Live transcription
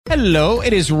Hello,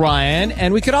 it is Ryan,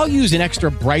 and we could all use an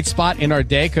extra bright spot in our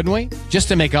day, couldn't we? Just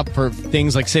to make up for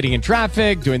things like sitting in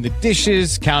traffic, doing the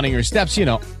dishes, counting your steps, you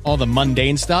know, all the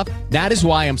mundane stuff. That is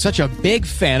why I'm such a big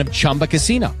fan of Chumba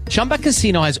Casino. Chumba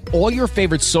Casino has all your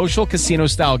favorite social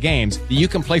casino-style games that you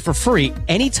can play for free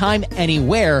anytime,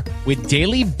 anywhere with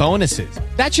daily bonuses.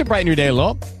 That should brighten your day a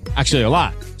little. Actually, a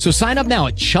lot. So sign up now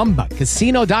at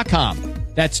ChumbaCasino.com.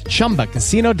 That's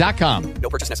ChumbaCasino.com. No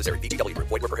purchase necessary. VGW Group.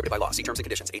 Void where prohibited by law. See terms and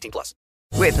conditions. 18+.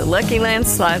 With the Lucky Land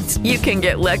Slots, you can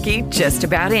get lucky just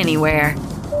about anywhere.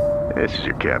 This is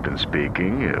your captain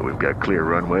speaking. We've got clear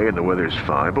runway and the weather's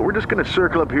fine, but we're just going to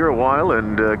circle up here a while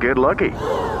and get lucky.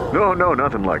 No,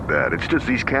 nothing like that. It's just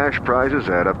these cash prizes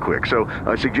add up quick. So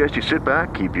I suggest you sit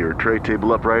back, keep your tray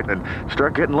table upright, and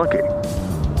start getting lucky.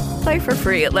 Play for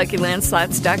free at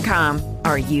LuckyLandSlots.com.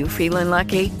 Are you feeling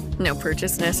lucky? No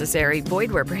purchase necessary.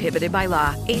 Void where prohibited by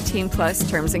law. 18+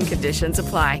 terms and conditions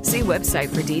apply. See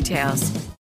website for details.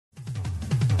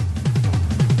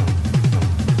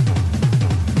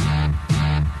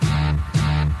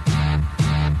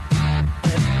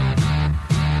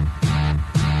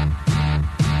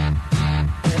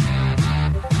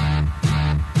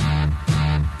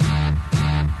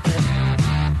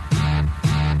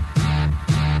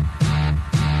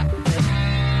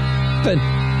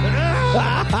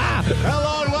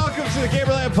 Hello and welcome to the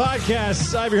Gamerland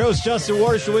Podcast. I'm your host, Justin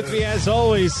Warsh. With me, as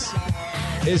always,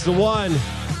 is the one,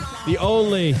 the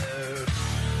only,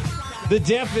 the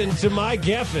deafened to my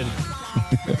Geffen,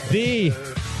 the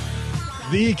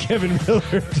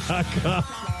KevinMiller.com.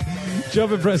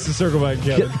 Jump and press the circle button,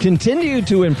 Kevin. Continue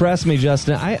to impress me,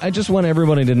 Justin. I just want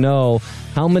everybody to know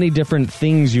how many different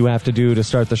things you have to do to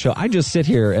start the show. I just sit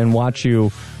here and watch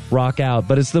you rock out,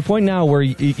 but it's the point now where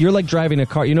you're like driving a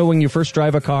car. You know when you first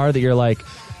drive a car that you're like,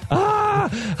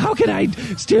 how can I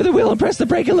steer the wheel and press the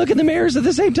brake and look in the mirrors at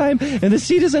the same time? And the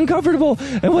seat is uncomfortable.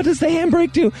 And what does the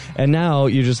handbrake do? And now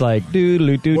you're just like,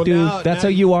 do. That's how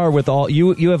you are with all.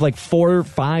 You have like 4 or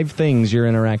 5 things you're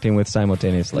interacting with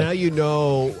simultaneously. Now you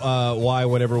know why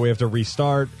whenever we have to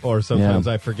restart or sometimes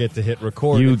I forget to hit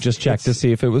record. You just check to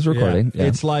see if it was recording. Yeah.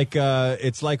 It's like a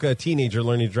teenager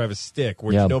learning to drive a stick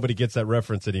where nobody gets that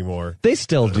reference anymore. They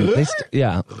still do. They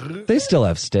still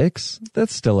have sticks.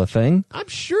 That's still a thing. I'm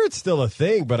sure it's still a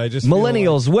thing, but I just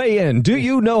millennials weigh in. Do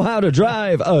you know how to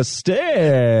drive a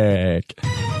stick?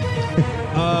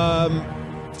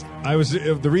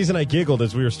 The reason I giggled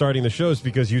as we were starting the show is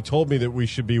because you told me that we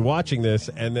should be watching this,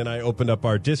 and then I opened up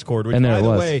our Discord, which, by the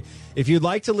way, if you'd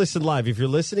like to listen live, if you're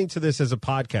listening to this as a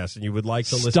podcast and you would like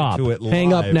to listen to it live,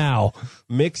 hang up now.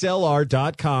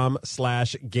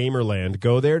 mixlr.com/gamerland.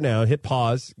 Go there now, hit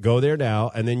pause, go there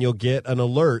now, and then you'll get an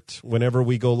alert whenever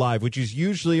we go live, which is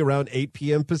usually around 8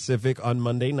 p.m. Pacific on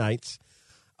Monday nights.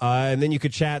 And then you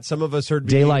could chat. Some of us heard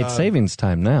daylight savings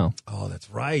time now. Oh, that's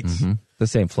right. Mm-hmm. The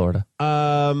same Florida.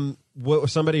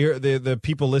 Somebody here, the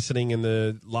people listening in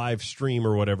the live stream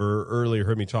or whatever earlier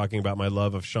heard me talking about my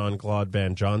love of Jean-Claude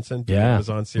Van Johnson, the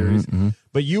Amazon series. Mm-hmm.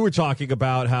 But you were talking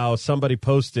about how somebody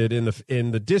posted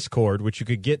in the Discord, which you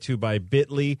could get to by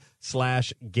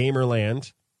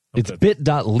bit.ly/Gamerland. It's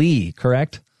bit.ly,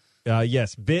 correct?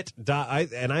 Yes,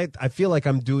 I feel like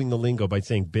I'm doing the lingo by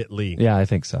saying bit.ly. Yeah, I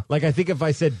think so. Like, I think if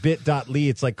I said bit.ly,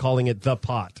 it's like calling it the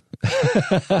pot.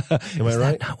 Am I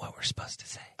right? Not what we're supposed to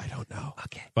say. I don't know.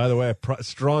 Okay. By the way,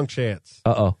 strong chance.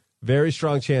 Uh-oh. Very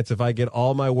strong chance if I get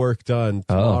all my work done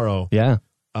tomorrow. Yeah.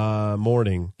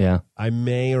 Morning, I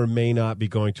may or may not be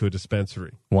going to a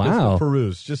dispensary. Wow. Just to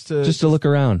peruse, just to look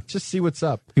around. Just see what's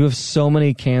up. You have so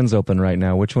many cans open right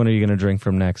now. Which one are you going to drink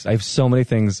from next? I have so many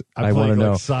things I want to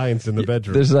know. Science in the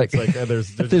bedroom. There's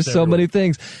there's so many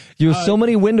things. You have so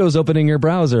many windows open in your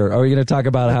browser. Are you going to talk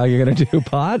about how you're going to do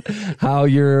pot? How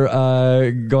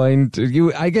you're going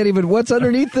to... I get even... What's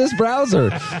underneath this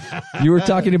browser? You were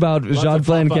talking about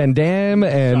Jean-Claude Van Damme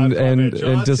and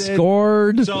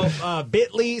Discord. So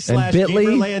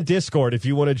bit.ly/Gamerland Discord if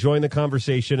you want to join the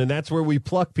conversation. And that's where we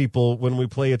pluck people when we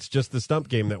play It's Just the Stump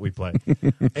game that we play.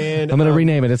 And I'm going to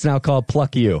rename it. It's now called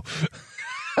Pluck You.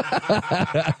 But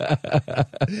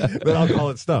I'll call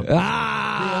it Stump.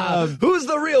 Who's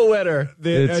the real winner?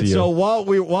 So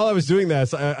while I was doing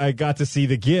this, I got to see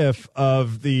the GIF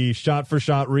of the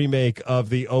shot-for-shot remake of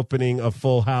the opening of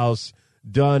Full House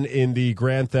done in the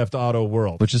Grand Theft Auto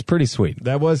world, which is pretty sweet.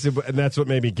 And that's what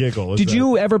made me giggle. Did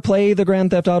you ever play the Grand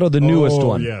Theft Auto, the newest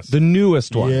one? Yes, the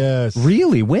newest one. Yes,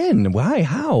 really. When? Why?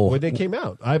 How? When it came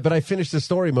out. But I finished the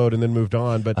story mode and then moved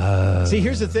on. But see,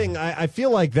 here's the thing. I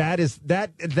feel like that is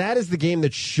the game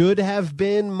that should have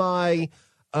been my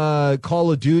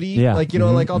Call of Duty. Yeah. Like,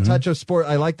 like I'll touch a sport.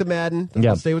 I like the Madden.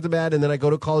 I'll stay with the Madden, and then I go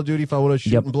to Call of Duty if I want to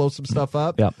shoot and blow some stuff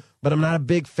up. Yep. but I'm not a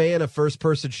big fan of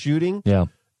first-person shooting. Yeah.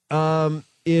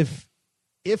 If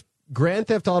Grand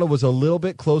Theft Auto was a little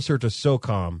bit closer to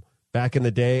SOCOM back in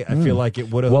the day, I feel like it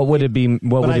would have. What would it be?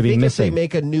 What would it be missing? If they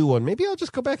make a new one, maybe I'll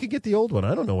just go back and get the old one.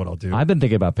 I don't know what I'll do. I've been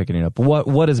thinking about picking it up.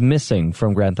 What is missing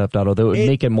from Grand Theft Auto that would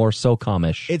make it more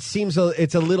SOCOM-ish? It seems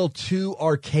it's a little too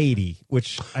arcadey,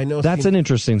 which I know. That's an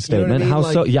interesting statement. You know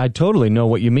what I mean? Yeah, I totally know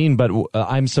what you mean, but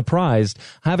I'm surprised.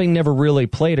 Having never really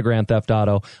played a Grand Theft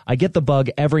Auto, I get the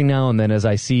bug every now and then as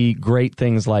I see great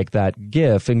things like that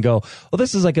GIF and go, well,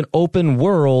 this is like an open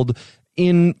world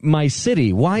in my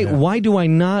city. Why do I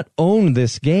not own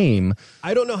this game?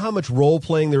 I don't know how much role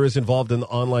playing there is involved in the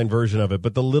online version of it,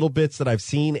 but the little bits that I've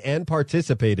seen and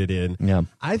participated in,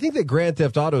 I think that Grand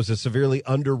Theft Auto is a severely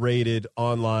underrated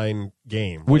online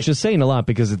game. Which is saying a lot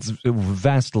because it's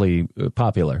vastly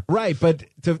popular. Right, but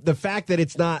the fact that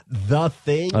it's not the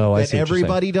thing that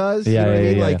everybody does, yeah, you know what I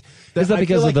mean? Like, is that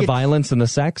because of the violence and the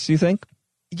sex, you think?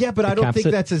 Yeah, but I don't think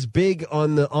that's as big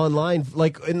on the online.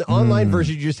 Like in the online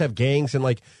version, you just have gangs and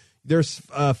like there's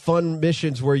fun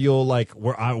missions where you'll like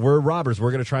we're robbers.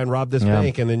 We're going to try and rob this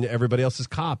bank, and then everybody else is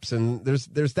cops. And there's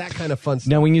that kind of fun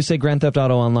stuff. Now, when you say Grand Theft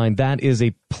Auto Online, that is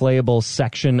a playable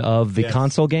section of the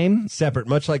console game, separate,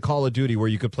 much like Call of Duty, where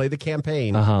you could play the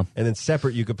campaign, and then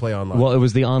separate you could play online. Well, it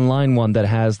was the online one that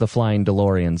has the flying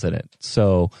DeLoreans in it.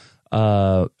 So.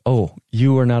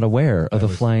 You are not aware of the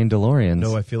flying DeLoreans.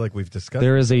 No, I feel like we've discussed.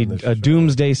 There is a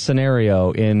doomsday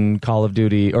scenario in Call of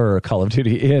Duty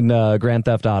in Grand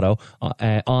Theft Auto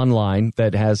online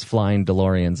that has flying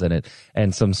DeLoreans in it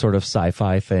and some sort of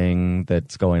sci-fi thing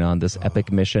that's going on. This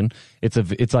epic mission.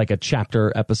 It's like a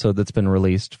chapter episode that's been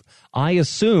released. I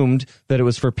assumed that it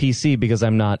was for PC because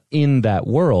I'm not in that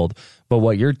world. But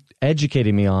what you're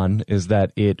educating me on is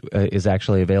that it is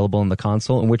actually available in the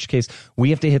console, in which case we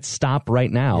have to hit stop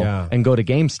right now and go to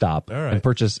GameStop and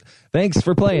purchase. Thanks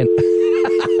for playing.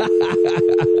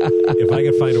 If I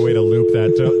could find a way to loop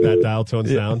that dial tone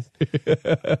sound,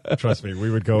 trust me, we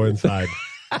would go inside.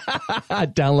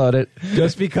 Download it.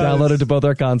 Just because. Download it to both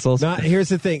our consoles. Now, here's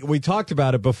the thing. We talked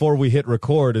about it before we hit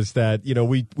record is that,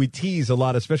 we tease a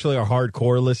lot, especially our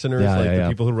hardcore listeners, the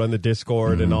people who run the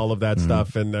Discord and all of that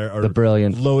stuff. And they're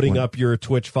brilliant loading up your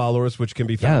Twitch followers, which can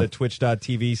be found at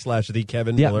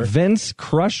twitch.tv/TheKevinMiller. Vince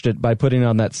crushed it by putting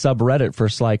on that subreddit for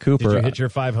Sly Cooper. Did you hit your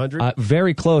 500?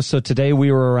 Very close. So today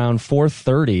we were around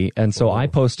 430. And so I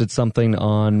posted something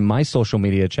on my social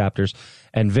media chapters.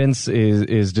 And Vince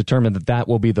is determined that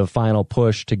will be the final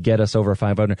push to get us over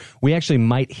 500. We actually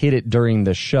might hit it during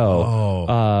the show.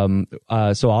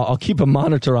 So I'll keep a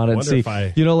monitor on it and see.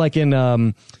 Like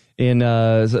in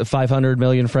 500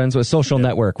 Million Friends with Social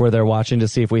Network, where they're watching to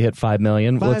see if we hit 5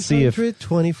 million. Let's see if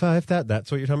 525,000.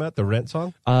 That's what you're talking about? The Rent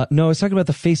song? No, I was talking about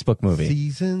the Facebook movie.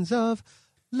 Seasons of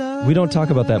Love. We don't talk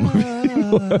about that movie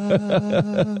anymore.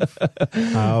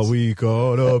 How we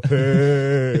gonna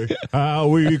pay? How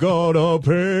we gonna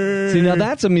pay? See, now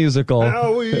that's a musical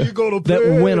How we gonna pay?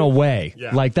 that went away.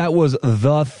 Yeah. Like, that was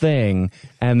the thing.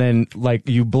 And then, like,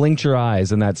 you blinked your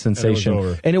eyes in that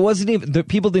sensation. And it wasn't even,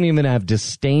 people didn't even have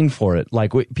disdain for it.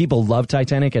 Like, people love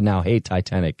Titanic and now hate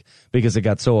Titanic because it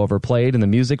got so overplayed and the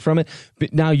music from it.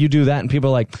 But now you do that and people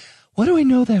are like, what do I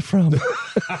know that from?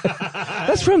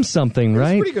 That's from something,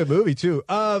 right? It's a pretty good movie, too.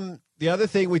 The other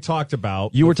thing we talked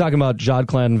about... You were talking about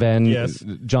Jean-Claude Van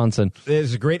Johnson.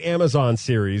 There's a great Amazon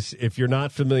series, if you're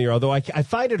not familiar, although I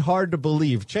find it hard to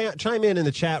believe. Chime in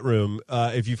the chat room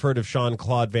if you've heard of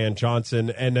Jean-Claude Van Johnson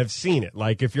and have seen it.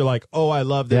 Like, if you're like, oh, I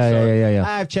love this. Yeah.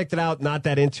 I've checked it out, not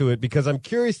that into it, because I'm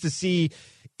curious to see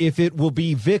if it will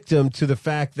be victim to the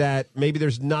fact that maybe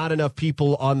there's not enough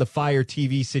people on the Fire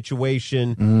TV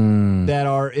situation that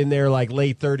are in their like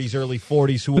late 30s, early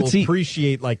 40s who will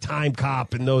appreciate like Time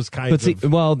Cop and those kinds of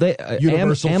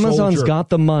Universal Amazon's Soldier. got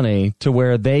the money to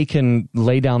where they can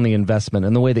lay down the investment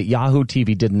in the way that Yahoo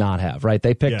TV did not have, right?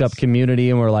 They picked up Community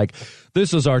and were like,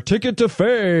 this is our ticket to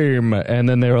fame. And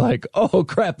then they were like, oh,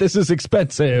 crap, this is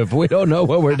expensive. We don't know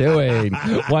what we're doing.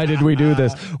 Why did we do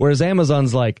this? Whereas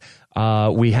Amazon's like,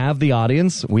 we have the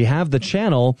audience, we have the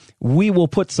channel, we will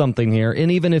put something here.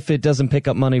 And even if it doesn't pick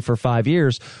up money for 5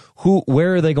 years,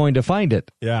 where are they going to find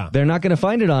it? Yeah. They're not going to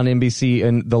find it on NBC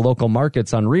and the local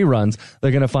markets on reruns.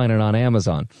 They're going to find it on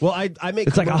Amazon. Well, I make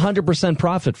it's like 100%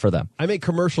 profit for them. I make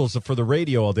commercials for the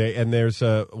radio all day, and there's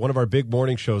one of our big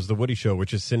morning shows, The Woody Show,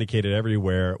 which is syndicated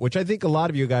everywhere, which I think a lot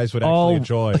of you guys would actually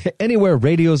enjoy. Anywhere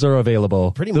radios are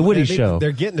available. The Woody Show.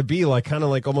 They're getting to be like kind of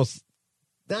like almost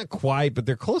not quite, but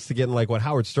they're close to getting like what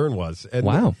Howard Stern was. And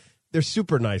wow. They're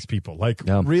super nice people, like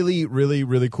really, really,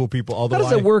 really cool people. Although how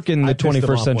does it work in the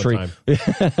 21st century?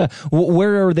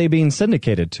 Where are they being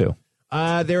syndicated to?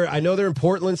 I know they're in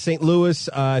Portland, St. Louis.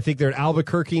 I think they're in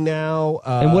Albuquerque now.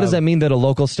 And what does that mean, that a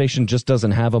local station just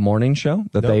doesn't have a morning show?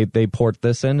 That they port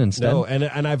this in instead? No,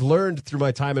 and I've learned through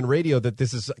my time in radio that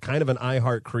this is kind of an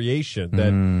iHeart creation.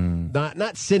 That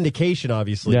not syndication,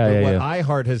 obviously, but what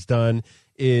iHeart has done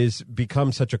is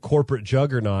become such a corporate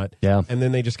juggernaut. Yeah. And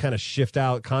then they just kind of shift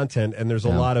out content. And there's a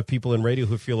lot of people in radio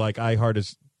who feel like iHeart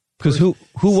is... Because who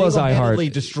was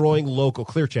iHeart? Destroying local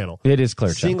Clear Channel. It is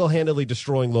Clear Channel. Single-handedly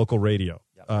destroying local radio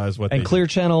is what. And Clear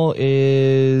Channel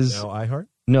is now iHeart.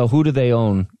 No, who do they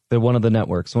own? They're one of the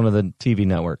networks, one of the TV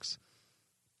networks.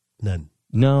 None.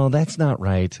 No, that's not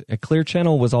right. Clear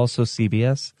Channel was also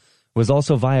CBS. Was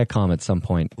also Viacom at some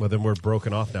point. Well, then we're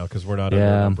broken off now because we're not under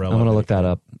an umbrella. I'm going to look that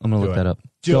up.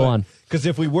 Go on. Because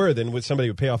if we were, then somebody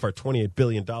would pay off our $28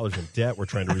 billion in debt we're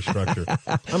trying to restructure.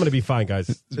 I'm going to be fine,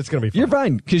 guys. It's going to be fine. You're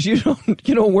fine because you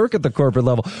don't work at the corporate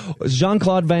level.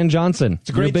 Jean-Claude Van Johnson. It's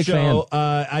a great big show.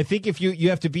 Fan. I think if you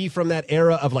have to be from that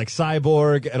era of like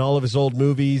Cyborg and all of his old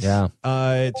movies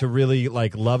to really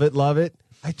like love it.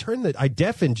 I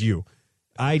deafened you.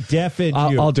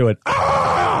 I'll do it.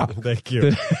 Thank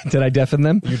you. Did I deafen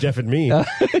them? You deafened me.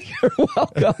 You're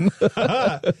welcome.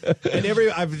 And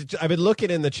I've been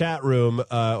looking in the chat room.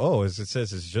 As it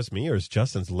says, is it just me or is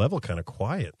Justin's level kind of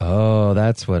quiet? Oh,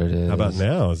 that's what it is. How about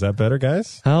now? Is that better,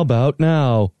 guys? How about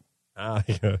now? I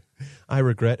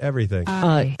regret everything.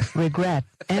 I regret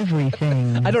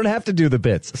everything. I don't have to do the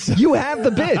bits. You have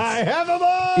the bits. I have them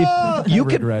all. You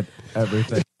could regret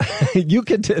everything. You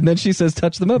could, and then she says,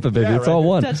 "Touch the Muppet, baby." It's all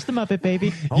one. Touch the Muppet,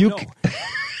 baby.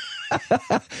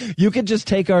 You could just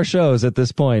take our shows at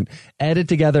this point, edit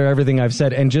together everything I've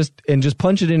said, and just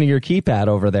punch it into your keypad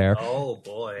over there. Oh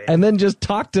boy! And then just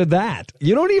talk to that.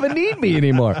 You don't even need me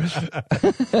anymore.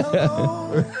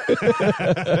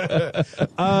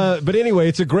 But anyway,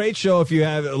 it's a great show. If you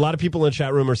have a lot of people in the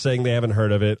chat room are saying they haven't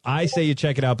heard of it, I say you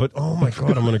check it out. But oh my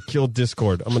god, I'm going to kill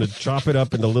Discord. I'm going to chop it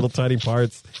up into little tiny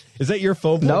parts. Is that your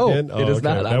phone plugged in? It is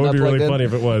not. That would be really funny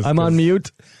if it was. I'm on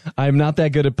mute. I'm not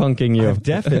that good at punking you. I've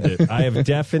deafened it. I have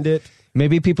deafened it.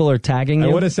 Maybe people are tagging you.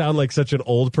 I want to sound like such an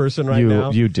old person now.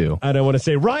 You do. And I want to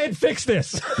say, Ryan, fix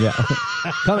this. Yeah.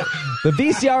 The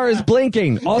VCR is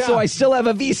blinking. Also, I still have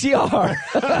a VCR.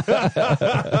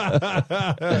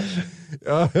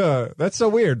 That's so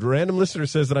weird. Random listener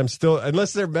says that I'm still,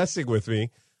 unless they're messing with me,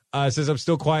 says I'm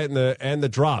still quiet in the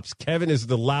drops. Kevin is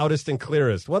the loudest and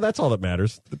clearest. Well, that's all that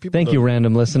matters. The people Thank you,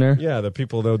 random listener. Yeah, the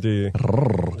people know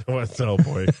oh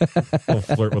boy, don't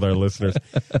flirt with our listeners.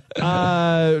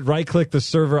 Right click the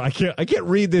server. I can't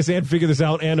read this and figure this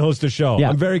out and host a show. Yeah.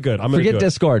 I'm very good. Forget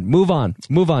Discord. Move on.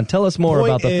 Tell us more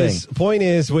about the thing. Point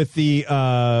is with the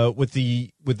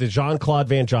Jean-Claude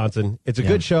Van Johnson. It's a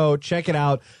good show. Check it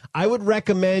out. I would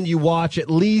recommend you watch at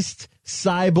least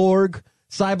Cyborg.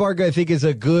 Cyborg, I think, is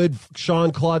a good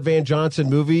Jean-Claude Van Johnson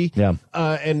movie. Yeah.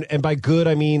 And by good,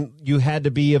 I mean you had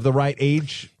to be of the right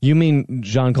age. You mean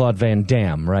Jean-Claude Van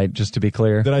Damme, right? Just to be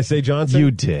clear. Did I say Johnson?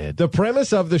 You did. The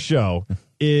premise of the show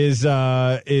is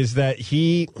that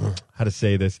he, how to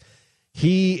say this,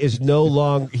 he is no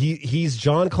longer, he's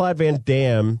Jean-Claude Van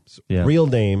Damme's real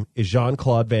name is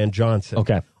Jean-Claude Van Johnson.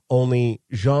 Okay. Only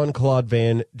Jean-Claude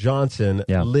Van Johnson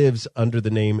lives under the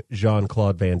name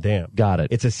Jean-Claude Van Damme. Got it.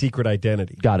 It's a secret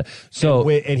identity. Got it. So,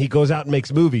 and he goes out and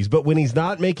makes movies. But when he's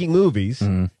not making movies,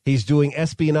 he's doing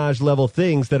espionage-level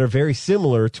things that are very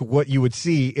similar to what you would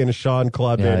see in a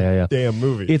Jean-Claude Van Damme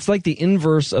movie. It's like the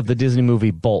inverse of the Disney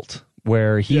movie Bolt,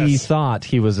 where he thought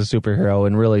he was a superhero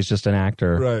and really is just an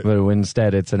actor. Right. But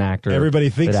instead it's an actor. Everybody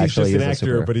thinks he's just an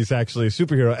actor, but he's actually a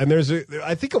superhero. And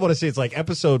I think I want to say it's like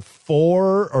episode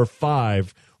 4 or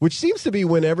 5, which seems to be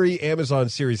when every Amazon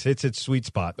series hits its sweet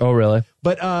spot. Oh, really?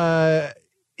 But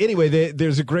anyway,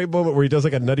 there's a great moment where he does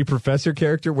like a Nutty Professor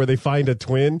character where they find a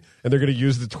twin and they're going to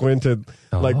use the twin to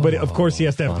but of course he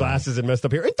has to have glasses and messed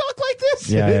up hair and talk like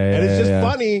this. And it's just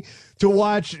funny to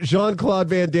watch Jean-Claude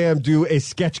Van Damme do a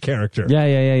sketch character. Yeah.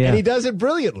 And he does it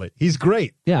brilliantly. He's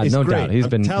great. Yeah, he's no great. doubt. He's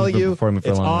been performing for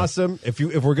a it's long time. awesome. If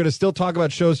we're going to still talk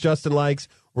about shows Justin likes,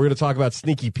 we're going to talk about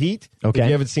Sneaky Pete. Okay. If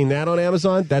you haven't seen that on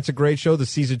Amazon, that's a great show. The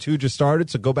season 2 just started,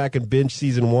 so go back and binge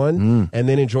season 1 and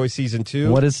then enjoy season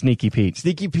 2. What is Sneaky Pete?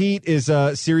 Sneaky Pete is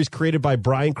a series created by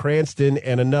Bryan Cranston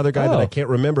and another guy that I can't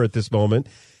remember at this moment.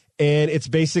 And it's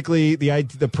basically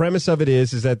the premise of it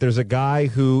is that there's a guy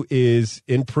who is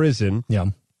in prison. Yeah.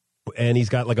 And he's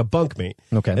got like a bunkmate.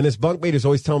 Okay. And this bunkmate is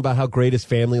always telling about how great his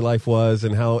family life was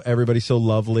and how everybody's so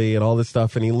lovely and all this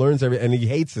stuff. And he learns and he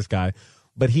hates this guy,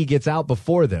 but he gets out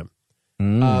before them,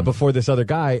 before this other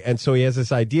guy. And so he has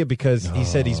this idea because he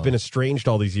said he's been estranged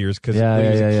all these years because when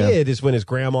he was a kid is when his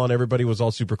grandma and everybody was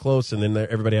all super close and then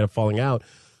everybody had a falling out.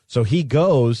 So he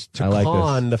goes to I like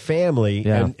con the family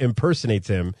and impersonates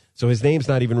him. So his name's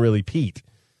not even really Pete.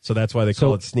 So that's why they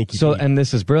call it Sneaky Pete. And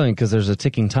this is brilliant because there's a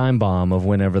ticking time bomb of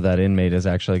whenever that inmate is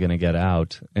actually going to get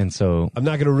out. And so I'm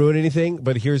not going to ruin anything,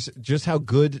 but here's just how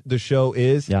good the show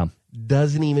is. Yeah.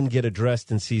 Doesn't even get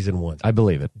addressed in season 1. I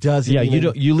believe it. Doesn't Yeah,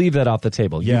 even, you leave that off the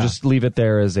table. Yeah. You just leave it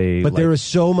there as a... But there is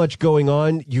so much going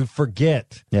on, you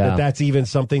forget that that's even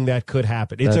something that could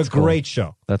happen. It's That's a great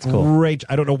show. That's cool. Great.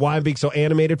 I don't know why I'm being so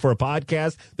animated for a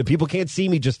podcast. The people can't see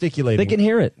me gesticulating. They can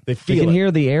hear it. They feel They can it. hear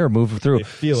the air move through. They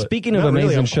feel it. Speaking of Not really,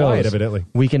 amazing I'm shows, quiet, evidently.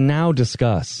 we can now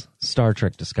discuss Star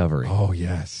Trek Discovery. Oh,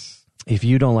 yes. If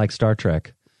you don't like Star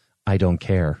Trek, I don't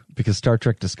care, because Star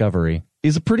Trek Discovery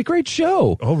is a pretty great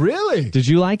show. Oh, really? Did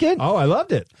you like it? Oh, I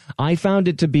loved it. I found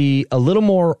it to be a little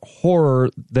more horror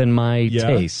than my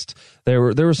taste. There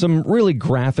were some really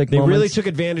graphic They moments. really took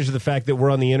advantage of the fact that we're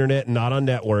on the internet and not on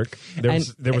network.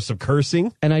 There was some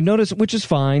cursing. And I noticed, which is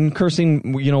fine,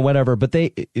 cursing, whatever. But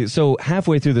so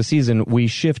halfway through the season, we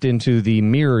shift into the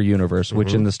mirror universe,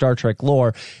 which in the Star Trek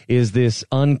lore is this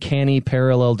uncanny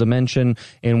parallel dimension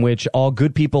in which all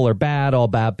good people are bad, all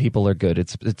bad people are good.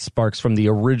 It sparks from the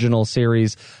original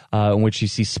series in which you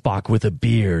see Spock with a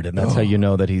beard, and that's how you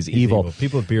know that he's evil.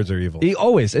 People with beards are evil.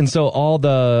 Always. And so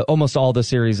almost all the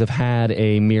series have had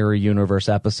a mirror universe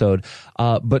episode.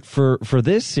 But for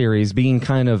this series being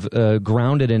kind of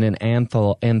grounded in an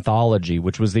anthology,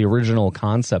 which was the original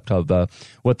concept of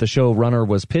what the showrunner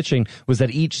was pitching, was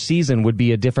that each season would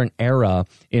be a different era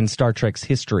in Star Trek's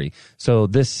history. So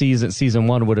this season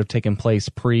 1 would have taken place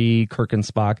pre-Kirk and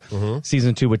Spock.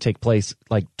 Season 2 would take place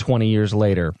like 20 years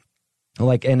later.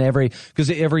 Because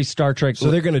every Star Trek...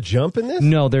 So they're going to jump in this?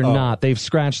 No, they're not. They've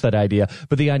scratched that idea.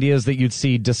 But the idea is that you'd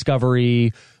see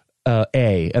Discovery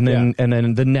A, and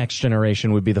then the next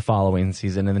generation would be the following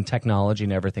season, and then technology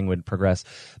and everything would progress.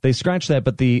 They scratched that,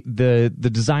 but the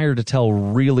desire to tell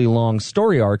really long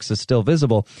story arcs is still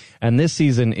visible. And this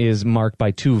season is marked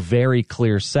by 2 very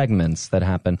clear segments that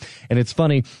happen. And it's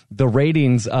funny, the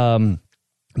ratings...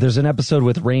 There's an episode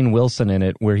with Rainn Wilson in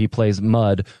it where he plays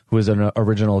Mudd, who is an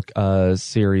original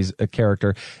series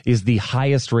character, is the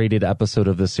highest rated episode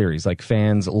of the series. Like,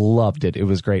 fans loved it. It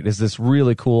was great. It's this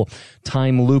really cool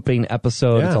time looping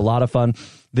episode. Yeah. It's a lot of fun.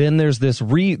 Then there's this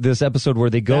episode where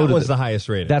they go that was the highest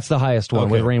rated. That's the highest one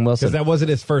with Rainn Wilson. Because that wasn't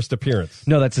his first appearance.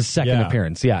 No, that's his second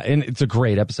appearance. Yeah, and it's a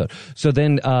great episode. So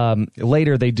then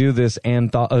later they do this,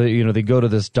 they go to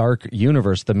this dark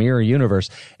universe, the mirror universe,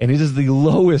 and it is the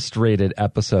lowest rated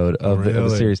episode of the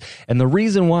series. And the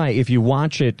reason why, if you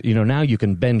watch it, now you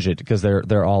can binge it because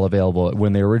they're all available.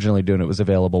 When they were originally doing it, was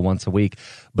available once a week.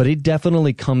 But it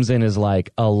definitely comes in as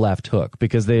like a left hook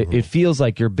because it feels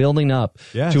like you're building up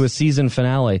to a season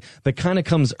finale that kind of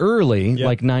comes early,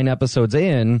 like 9 episodes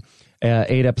in,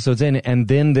 8 episodes in, and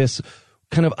then this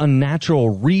kind of unnatural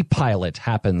repilot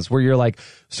happens where you're like,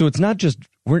 so it's not just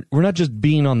we're not just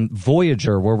being on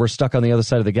Voyager where we're stuck on the other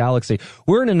side of the galaxy.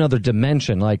 We're in another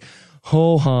dimension, like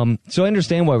ho hum. So I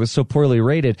understand why it was so poorly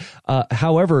rated.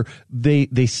 However, they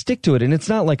stick to it, and it's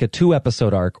not like a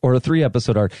 2-episode arc or a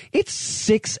 3-episode arc. It's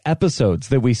 6 episodes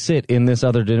that we sit in this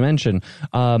other dimension,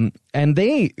 and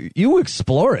you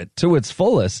explore it to its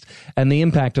fullest, and the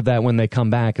impact of that when they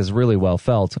come back is really well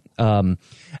felt. And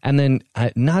then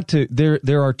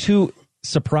there are 2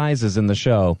 surprises in the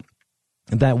show.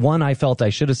 That one I felt I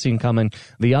should have seen coming.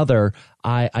 The other,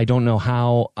 I don't know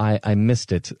how I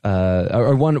missed it.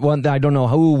 Or one I don't know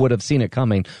who would have seen it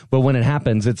coming. But when it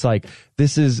happens, it's like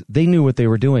they knew what they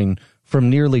were doing from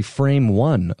nearly frame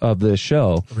 1 of the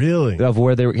show. Really? Of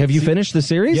where they were. Have you finished the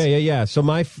series? Yeah. So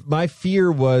my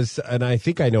fear was, and I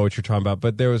think I know what you're talking about,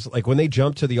 but there was like when they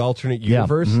jumped to the alternate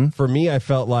universe, for me, I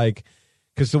felt like,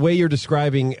 because the way you're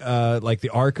describing like the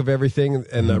arc of everything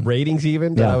and the ratings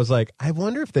even, that I was like, I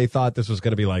wonder if they thought this was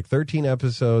going to be like 13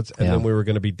 episodes and then we were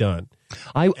going to be done.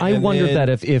 I wondered that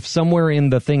if somewhere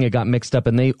in the thing it got mixed up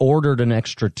and they ordered an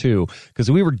extra 2,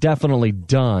 because we were definitely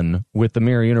done with the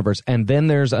mirror universe. And then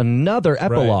there's another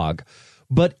epilogue.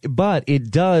 Right. But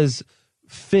it does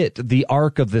fit the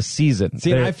arc of the season.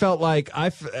 See, I felt like I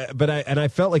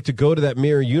felt like to go to that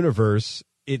mirror universe,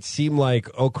 it seemed like,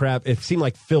 oh crap, it seemed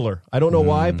like filler. I don't know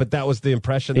why, but that was the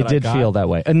impression that I got. It did feel that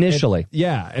way initially.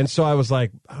 And so I was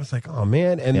like, oh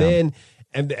man. And then,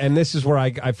 and this is where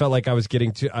I felt like I was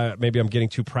getting too, maybe I'm getting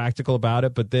too practical about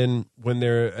it. But then when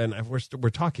we're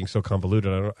talking so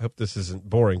convoluted, I hope this isn't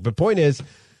boring. But point is,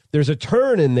 there's a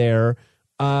turn in there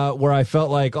where I felt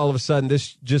like all of a sudden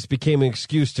this just became an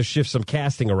excuse to shift some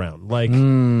casting around. Like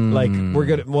we're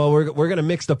gonna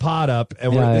mix the pot up,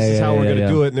 and this is how we're gonna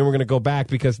do it, and then we're gonna go back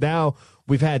because now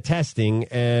we've had testing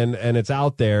and it's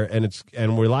out there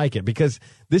and we like it because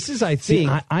this is, I think.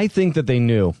 See, I think that they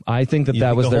knew. I think that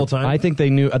think was the their whole time? I think they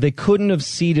knew. They couldn't have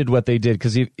seeded what they did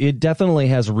because it definitely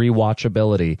has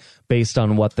rewatchability based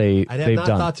on what they've I had not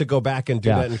done. thought to go back and do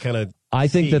that and kind of. I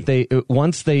think that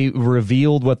once they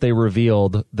revealed what they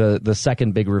revealed, the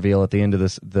second big reveal at the end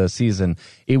of the season,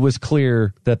 it was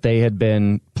clear that they had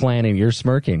been planning. You're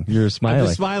smirking. You're smiling. I'm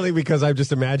just smiling because I'm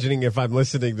just imagining if I'm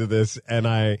listening to this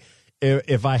and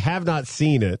if I have not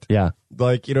seen it,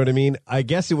 like, you know what I mean? I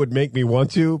guess it would make me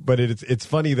want to, but it's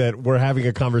funny that we're having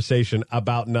a conversation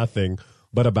about nothing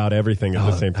but about everything at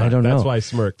the same time. I don't know. That's why I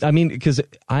smirked. I mean, because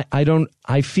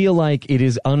I feel like it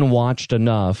is unwatched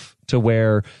enough to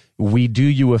where we do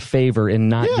you a favor in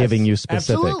not giving you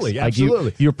specifics.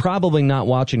 Absolutely. You're probably not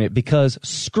watching it because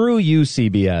screw you,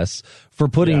 CBS, for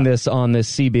putting this on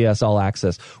this CBS All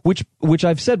Access, which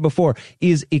I've said before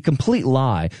is a complete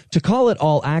lie. To call it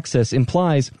All Access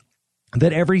implies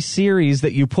that every series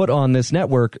that you put on this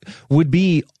network would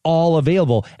be all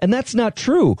available. And that's not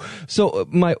true. So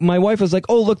my wife was like,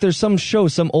 oh, look, there's some show,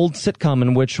 some old sitcom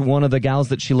in which one of the gals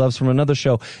that she loves from another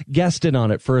show guested on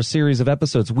it for a series of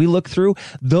episodes. We look through,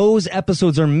 those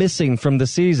episodes are missing from the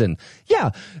season. Yeah,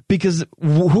 because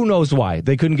who knows why?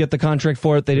 They couldn't get the contract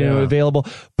for it. They didn't have it available.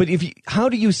 But how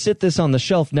do you sit this on the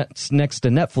shelf next to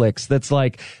Netflix that's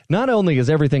like, not only is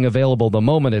everything available the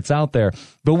moment it's out there,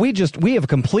 but we have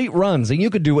complete runs and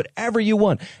you could do whatever you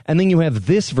want. And then you have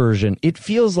this version. It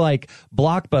feels like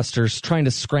Blockbuster's trying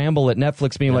to scramble at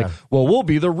Netflix being like, well, we'll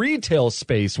be the retail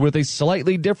space with a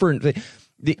slightly different...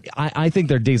 I think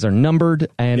their days are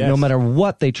numbered, and no matter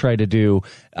what they try to do,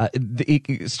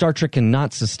 Star Trek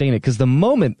cannot sustain it. Because the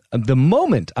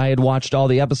moment I had watched all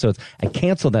the episodes, I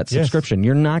canceled that subscription.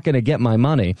 You're not going to get my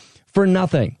money for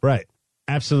nothing. Right.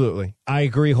 Absolutely. I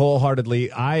agree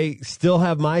wholeheartedly. I still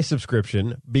have my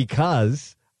subscription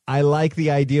because I like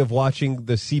the idea of watching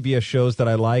the CBS shows that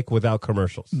I like without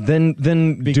commercials. Then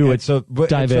do it.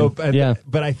 Dive in.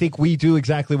 But I think we do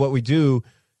exactly what we do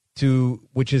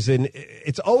which is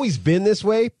it's always been this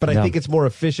way, but I think it's more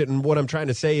efficient. And what I'm trying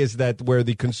to say is that where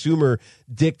the consumer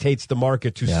dictates the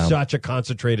market to such a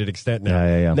concentrated extent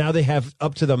now. Now they have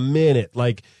up to the minute,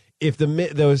 like if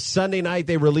the Sunday night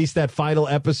they release that final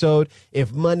episode,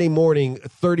 if Monday morning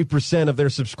 30% of their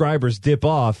subscribers dip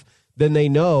off, then they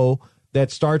know that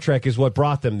Star Trek is what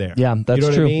brought them there. Yeah, that's you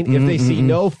know true. What I mean? If they see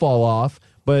no fall off,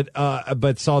 but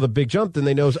saw the big jump, then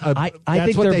they know. I that's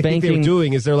think what they're they banking, think they're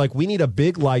doing. Is they're like, we need a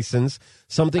big license,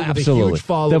 something with a huge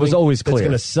following. That was always clear. That's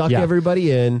going to suck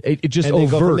everybody in. It just and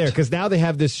overt. Go from there, because now they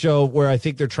have this show where I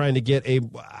think they're trying to get a.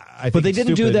 But they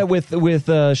didn't do that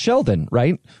with Sheldon,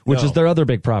 right? Which is their other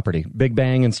big property, Big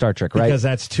Bang and Star Trek, right? Because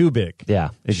that's too big. Yeah,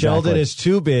 exactly. Sheldon is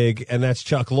too big, and that's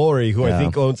Chuck Lorre, who I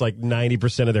think owns like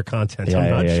 90% of their content. I'm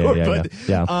not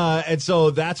sure, and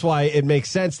so that's why it makes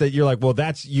sense that you're like, well,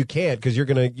 you can't because you're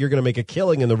gonna make a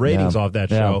killing in the ratings off that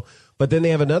show. But then they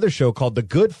have another show called The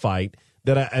Good Fight.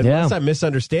 That unless I'm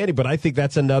misunderstanding, but I think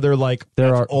that's another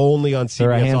only on CBS. There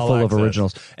are a handful All of Access.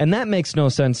 originals, and that makes no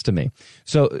sense to me.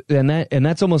 So and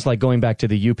that's almost like going back to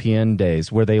the UPN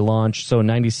days where they launched. So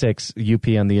 '96,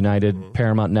 UPN, the United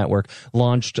Paramount Network,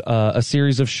 launched a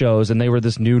series of shows, and they were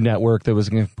this new network that was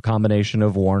a combination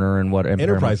of Warner and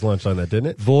Enterprise launched on that, didn't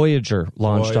it? Voyager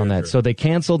launched on that. So they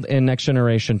canceled in Next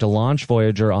Generation to launch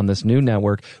Voyager on this new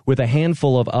network with a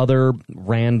handful of other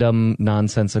random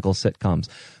nonsensical sitcoms.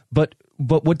 But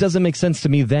what doesn't make sense to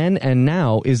me then and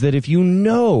now is that if you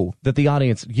know that the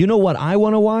audience, you know what I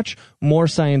want to watch? More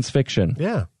science fiction.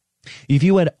 Yeah. If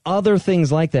you had other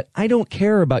things like that, I don't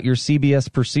care about your CBS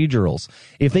procedurals.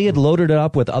 If they had loaded it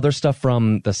up with other stuff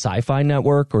from the Sci-Fi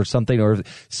Network or something, or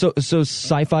so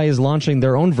Sci-Fi is launching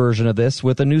their own version of this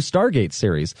with a new Stargate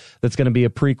series that's going to be a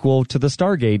prequel to the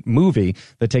Stargate movie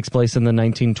that takes place in the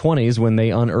 1920s when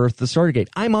they unearthed the Stargate.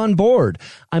 I'm on board.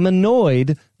 I'm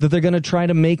annoyed that they're going to try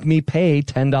to make me pay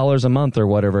 $10 a month or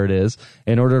whatever it is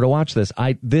in order to watch this.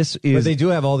 But they do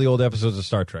have all the old episodes of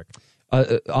Star Trek.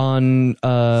 On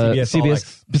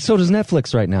CBS, but so does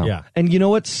Netflix right now. Yeah. And you know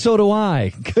what? So do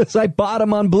I, because I bought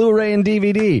them on Blu-ray and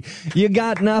DVD. You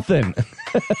got nothing.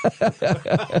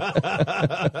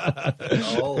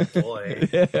 Oh, boy.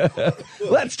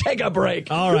 Let's take a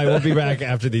break. All right, we'll be back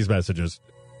after these messages.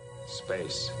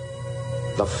 Space,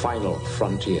 the final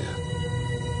frontier.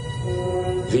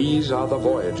 These are the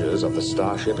voyages of the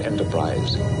Starship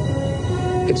Enterprise.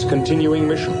 Its continuing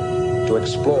mission: to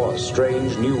explore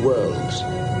strange new worlds,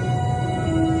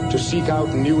 to seek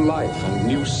out new life and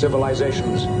new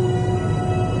civilizations,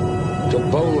 to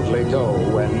boldly go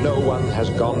where no one has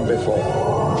gone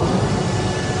before.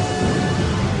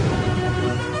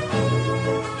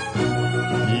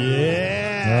 Yeah,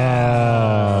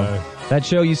 That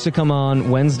show used to come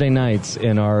on Wednesday nights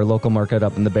in our local market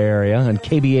up in the Bay Area on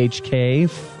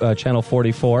KBHK, Channel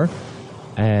 44,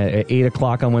 at 8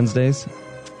 o'clock on Wednesdays,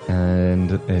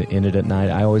 and it ended at night.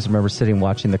 I always remember sitting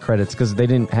watching the credits because they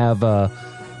didn't have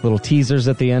little teasers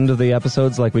at the end of the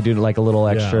episodes like we do, like a little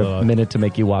extra minute to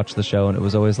make you watch the show, and it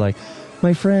was always like,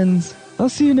 my friends, I'll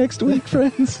see you next week,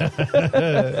 friends.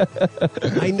 I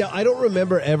don't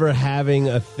remember ever having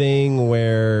a thing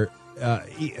where...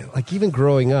 like even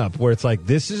growing up, where it's like,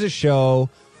 this is a show,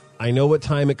 I know what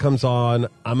time it comes on,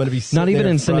 I'm going to be sitting not even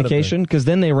there in syndication, because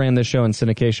then they ran the show in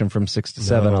syndication from 6 to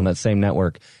 7 on that same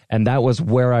network, and that was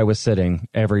where I was sitting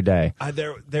every day.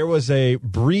 There was a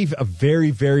very,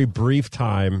 very brief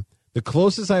time, the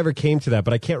closest I ever came to that,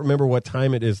 but I can't remember what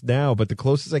time it is now, but the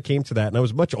closest I came to that, and I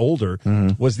was much older,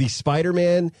 was the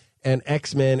Spider-Man and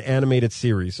X-Men animated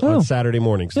series on Saturday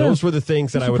mornings. Yeah. Those were the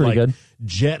things that I would like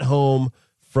jet home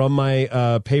from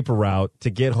my paper route to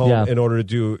get home in order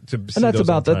to see and that's those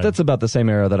about that's about the same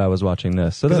era that I was watching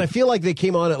this. So because I feel like they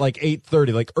came on at like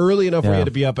 8:30, like early enough where you had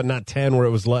to be up at not 10, where it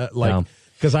was like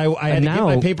because I had to get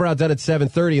my paper route done at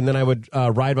 7:30, and then I would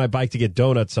ride my bike to get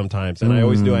donuts sometimes, and I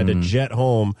always knew I had to jet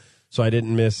home so I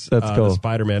didn't miss the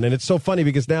Spider-Man. And it's so funny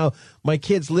because now my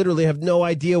kids literally have no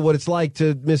idea what it's like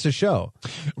to miss a show.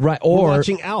 Right. Or we're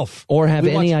watching Alf. Or have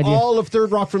any idea. All of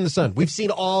Third Rock from the Sun. We've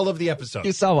seen all of the episodes.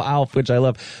 You saw Alf, which I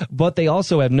love. But they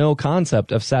also have no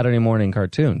concept of Saturday morning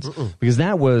cartoons. Because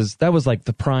that was like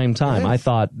the prime time. Yes. I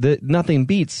thought that nothing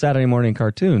beats Saturday morning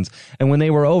cartoons. And when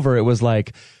they were over, it was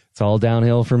like, it's all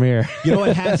downhill from here. You know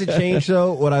what hasn't changed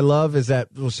though? What I love is that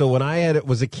so when I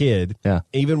was a kid,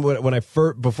 even when I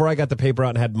before I got the paper out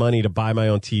and had money to buy my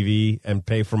own TV and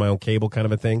pay for my own cable kind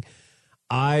of a thing,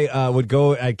 I would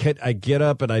go. I'd get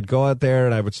up and I'd go out there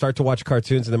and I would start to watch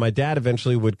cartoons, and then my dad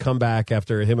eventually would come back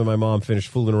after him and my mom finished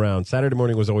fooling around. Saturday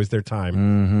morning was always their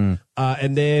time,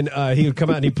 and then he would come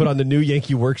out and he'd put on the new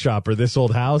Yankee Workshop or This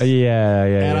Old House.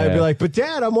 And I'd be like, "But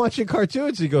Dad, I'm watching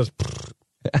cartoons." He goes.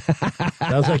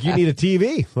 I was like, you need a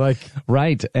TV, like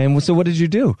right. And so, what did you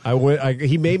do?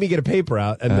 He made me get a paper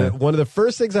out, and one of the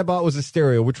first things I bought was a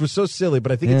stereo, which was so silly,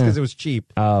 but I think it's because it was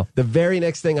cheap. The very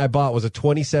next thing I bought was a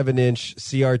 27-inch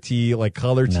CRT, like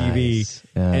color TV,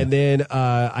 and then do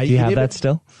you have that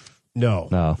still? No.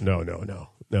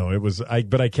 It was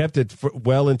but I kept it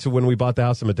well into when we bought the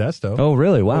house in Modesto. Oh,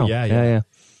 really? Wow. Oh, yeah.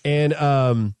 And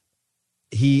but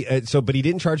he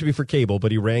didn't charge me for cable,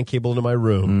 but he ran cable into my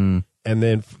room. And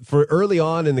then for early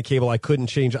on in the cable, I couldn't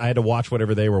change. I had to watch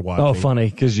whatever they were watching. Oh,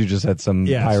 funny, because you just had some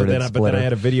pirated but then I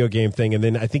had a video game thing, and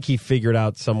then I think he figured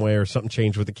out some way or something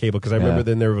changed with the cable, because I remember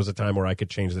then there was a time where I could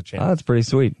change the channel. Oh, that's pretty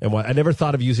sweet. And I never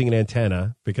thought of using an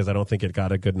antenna because I don't think it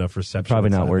got a good enough reception.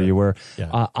 Probably not where you were.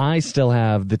 Yeah. I still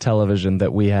have the television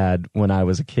that we had when I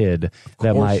was a kid.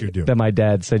 That my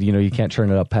dad said, you can't turn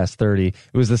it up past 30. It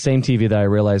was the same TV that I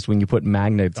realized when you put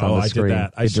magnets on the screen,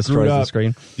 it destroys the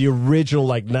screen. The original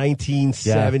 1970s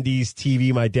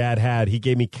TV my dad had, he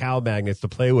gave me cow magnets to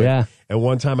play with. Yeah. And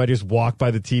one time I just walked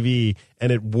by the TV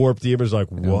and it warped the image, like,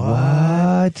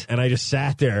 what? And I just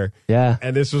sat there. Yeah.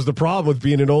 And this was the problem with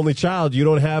being an only child. You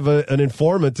don't have an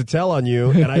informant to tell on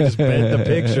you. And I just bent the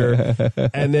picture.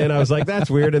 And then I was like, that's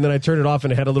weird. And then I turned it off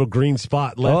and it had a little green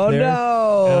spot left there.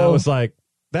 No. And I was like,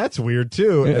 that's weird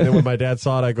too. And then when my dad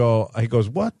saw it, he goes,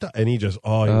 what? And he just, he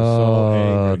was so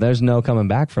angry. There's no coming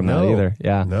back from that either.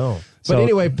 Yeah. No. But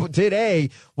anyway, today,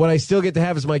 what I still get to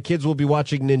have is my kids will be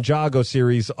watching Ninjago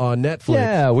series on Netflix.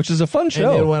 Yeah, which is a fun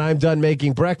show. And then when I'm done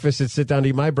making breakfast and sit down to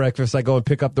eat my breakfast, I go and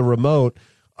pick up the remote.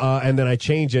 And then I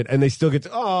change it, and they still get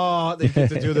to, they get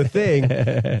to do the thing.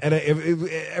 And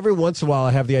every once in a while, I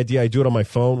have the idea I do it on my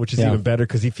phone, which is even better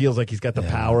because he feels like he's got the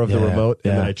power of the remote,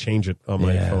 and then I change it on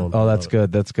my phone. Oh, that's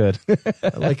good. That's good.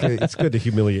 I like it. It's good to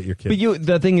humiliate your kids. But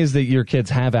the thing is that your kids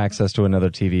have access to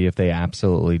another TV if they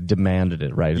absolutely demanded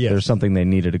it, right? If there's something they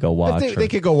needed to go watch. They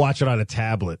could go watch it on a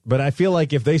tablet. But I feel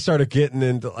like if they started getting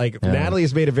into, Natalie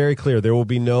has made it very clear, there will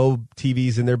be no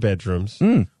TVs in their bedrooms,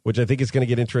 which I think is going to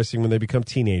get interesting when they become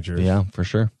teenagers. Yeah, for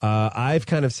sure. I've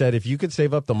kind of said, if you could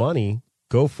save up the money,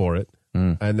 go for it.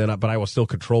 And then, but I will still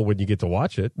control when you get to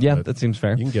watch it. Yeah, that seems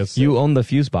fair. You can guess. You own the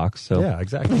fuse box, so yeah,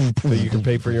 exactly. So you can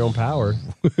pay for your own power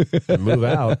and move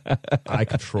out. I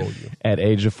control you at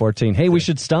age of 14. Hey, we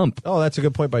should stump. Oh, that's a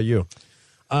good point by you.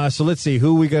 So let's see,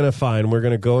 who are we going to find? We're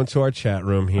going to go into our chat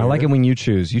room here. I like it when you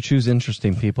choose. You choose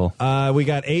interesting people. We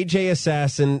got AJ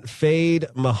Assassin, Fade,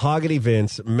 Mahogany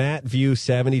Vince, Matt View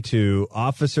 72,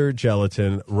 Officer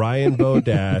Gelatin, Ryan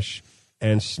Bodash,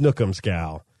 and Snookums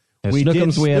Gal. Yeah, we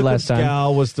Snookums did. we had last time.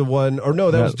 Gal was the one, or no,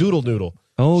 that No. was Doodle Noodle.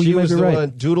 Oh, She you might was be the right. one.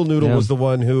 Doodle Noodle Yeah. was the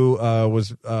one who was.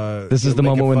 This is the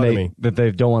moment when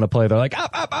they don't want to play. They're like,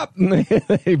 up.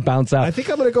 They bounce out. I think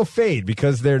I'm going to go Fade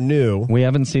because they're new. We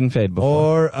haven't seen Fade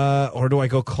before. Or do I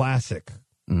go Classic?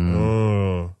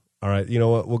 Oh. All right, you know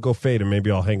what? We'll go Fade, and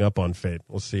maybe I'll hang up on Fade.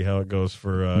 We'll see how it goes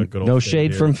for good old No Fade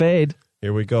shade here. from Fade.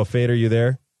 Here we go. Fade, are you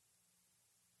there?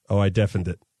 Oh, I deafened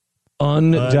it.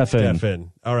 Undeafen.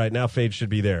 All right, now Fade should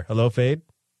be there. Hello, Fade?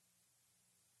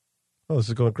 Oh, this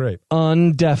is going great.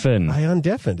 Undeafen. I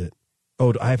undeafened it.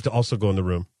 Oh, I have to also go in the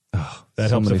room. That so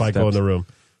helps if many I go in steps. the room.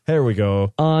 Here we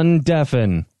go.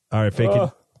 Undeafen. All right,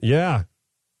 Fade. Yeah.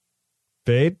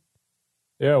 Fade?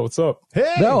 Yeah, what's up?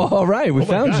 Hey! No, all right, we Oh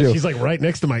my found gosh, you. She's like right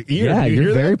next to my ear. Yeah, Do you you're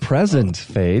hear very that? present,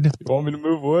 Fade. You want me to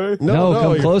move away? No, come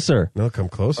you're- closer. No, come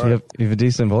closer. You have a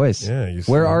decent voice. Yeah, you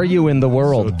Where sound are you in the So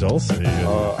world? dulcet.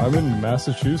 I'm in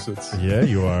Massachusetts. Yeah,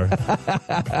 you are.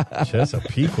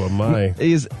 Chesapeake, my.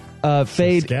 Is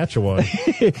Fade? Saskatchewan.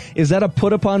 Is that a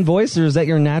put upon voice or is that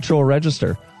your natural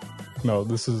register? No,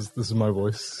 this is my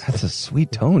voice. That's a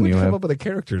sweet tone you come have. up with a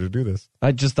character to do this.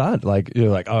 I just thought, like, you're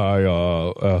like,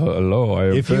 hello. I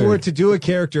am If you Fade. were to do a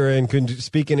character and could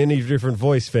speak in any different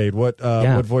voice, Fade, what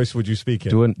voice would you speak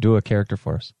in? do a character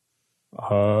for us.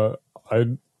 I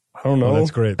don't know. Oh,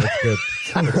 that's great. That's good.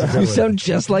 That's a good You one. sound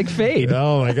just like Fade.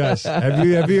 Oh my gosh! Have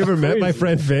you ever met my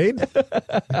friend Fade?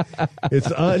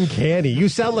 It's uncanny. You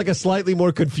sound like a slightly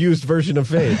more confused version of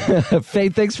Fade.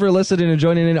 Fade, thanks for listening and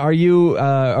joining in. Are you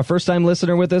a first time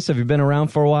listener with us? Have you been around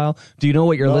for a while? Do you know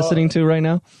what you're listening to right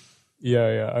now?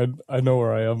 Yeah. I know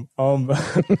where I am.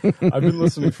 I've been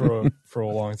listening for a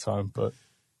long time, but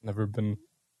never been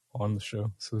on the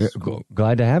show. So this is cool.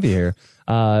 Glad to have you here.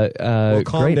 Well,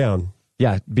 calm great. down.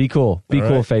 Yeah, be cool. Be All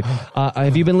cool, right. Fade.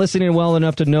 Have you been listening well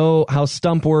enough to know how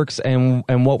Stump works and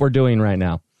what we're doing right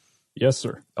now? Yes,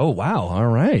 sir. Oh, wow. All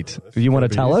right. You want to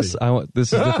be tell easy. us?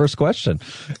 This is the first question.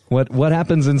 What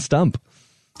happens in Stump?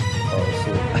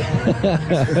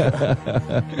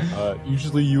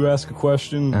 Usually you ask a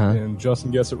question and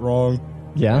Justin gets it wrong.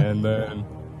 Yeah. And then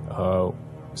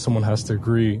someone has to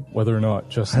agree whether or not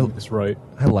Justin is right.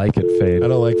 I like it, Fade. I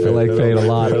don't like Fade. I like I don't Fade a like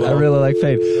lot. Fade at I all. really like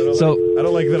Fade. I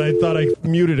don't like that. I thought I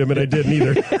muted him and I didn't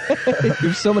either.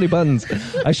 There's so many buttons.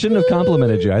 I shouldn't have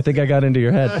complimented you. I think I got into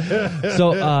your head.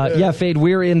 So, yeah, Fade,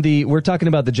 we're talking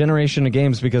about the generation of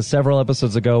games because several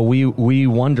episodes ago we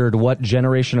wondered what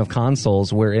generation of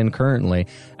consoles we're in currently.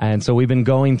 And so we've been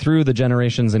going through the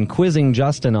generations and quizzing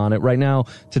Justin on it. Right now,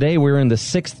 today we're in the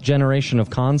 6th generation of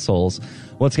consoles.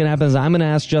 What's going to happen is I'm going to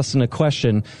ask Justin a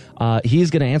question. He's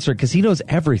going to answer it because he knows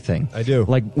everything. I do.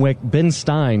 Like Ben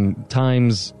Stein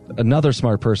times another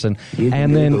smart person. You can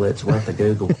and then Google it. It's worth a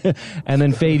Google. and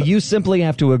then, Fade, you simply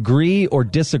have to agree or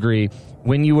disagree.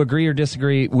 When you agree or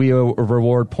disagree, we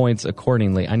reward points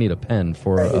accordingly. I need a pen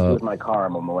for. With my car,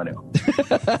 I'm a millennial.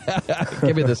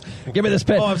 Give me this. Give me this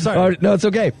pen. Oh, I'm sorry. No, it's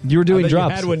okay. You were doing I thought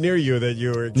drops. You had one near you that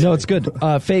you were. No, it's good.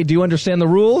 Fade, do you understand the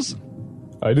rules?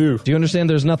 I do. Do you understand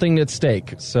there's nothing at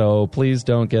stake? So please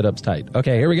don't get uptight.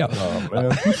 Okay, here we go. Oh, man.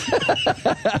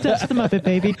 Touch the Muppet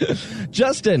Baby.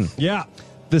 Justin. Yeah.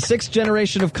 The 6th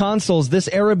generation of consoles. This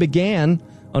era began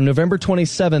on November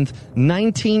 27th,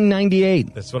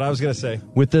 1998. That's what I was going to say.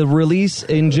 With the release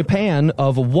in Japan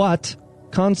of what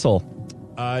console?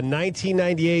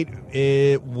 1998,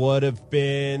 it would have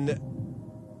been.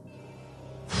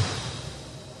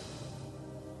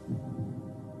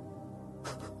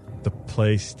 The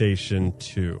PlayStation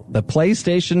 2. The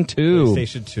PlayStation 2.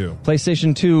 PlayStation 2.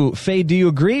 PlayStation 2. Fade, do you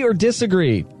agree or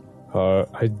disagree?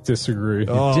 I disagree.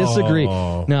 Disagree.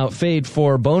 Now, Fade,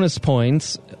 for bonus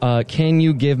points, can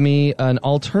you give me an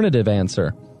alternative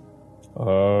answer?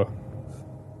 I'm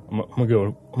gonna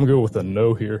go with a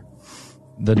no here.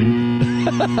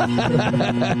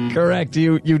 Correct.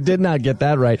 You did not get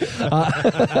that right.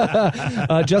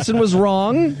 Justin was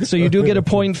wrong, so you do get a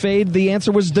point, Fade. The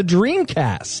answer was the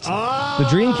Dreamcast. The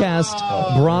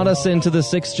Dreamcast brought us into the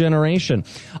 6th generation.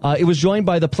 It was joined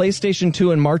by the PlayStation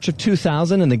 2 in March of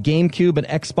 2000 and the GameCube and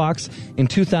Xbox in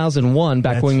 2001,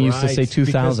 back when we used to say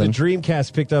 2000. Because the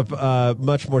Dreamcast picked up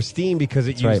much more steam because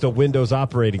it used right. a Windows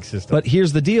operating system. But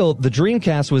here's the deal. The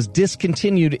Dreamcast was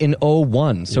discontinued in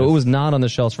 2001, so it was not on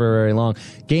the shelves for very long.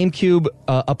 GameCube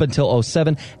up until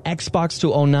 2007, Xbox to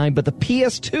 2009, but the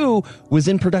PS2 was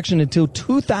in production until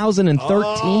 2013.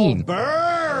 Oh,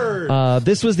 burn!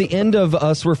 This was the end of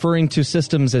us referring to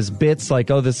systems as bits, like,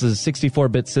 oh, this is a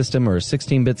 64-bit system or a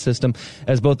 16-bit system,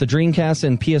 as both the Dreamcast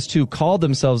and PS2 called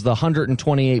themselves the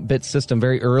 128-bit system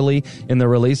very early in the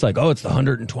release, like, oh, it's the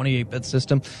 128-bit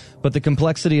system. But the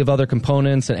complexity of other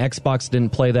components, and Xbox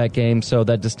didn't play that game, so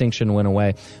that distinction went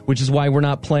away, which is why we're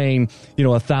not playing, a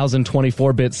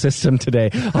 1024-bit system today.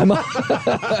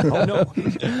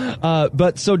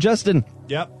 But so, Justin...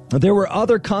 Yep. There were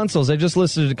other consoles. I just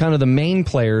listed kind of the main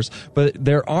players, but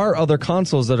there are other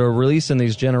consoles that are released in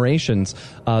these generations.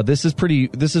 This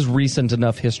is recent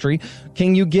enough history.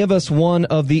 Can you give us one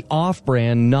of the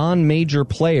off-brand, non-major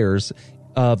players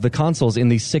of the consoles in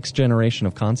the 6th generation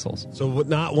of consoles? So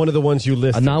not one of the ones you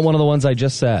listed? Not one of the ones I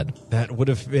just said. That would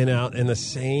have been out in the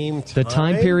same time? The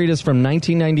time period is from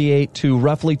 1998 to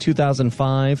roughly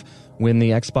 2005 when the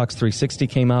Xbox 360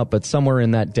 came out, but somewhere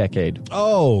in that decade.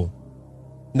 Oh,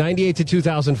 98 to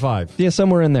 2005. Yeah,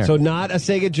 somewhere in there. So not a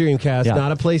Sega Dreamcast,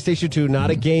 not a PlayStation 2,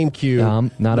 not a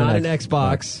GameCube, not an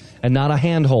Xbox. And not a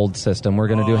handheld system. We're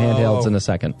going to do handhelds in a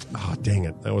second. Oh, dang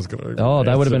it. That was going to... Oh,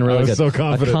 that would have been really good. I was so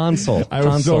confident. A console. I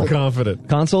was so confident.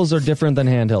 Consoles are different than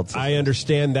handhelds. I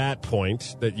understand that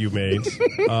point that you made.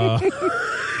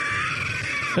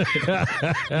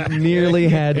 Nearly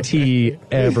had tea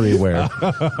everywhere.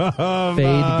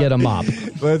 Fade, get a mop.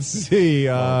 Let's see.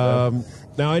 Now,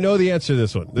 I know the answer to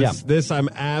this one. This I'm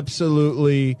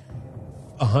absolutely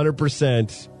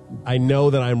 100%. I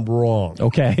know that I'm wrong.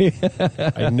 Okay.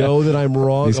 I know that I'm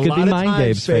wrong. These could be mind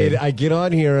games, Fade. I get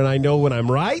on here and I know when I'm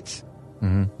right,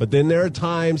 but then there are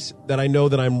times that I know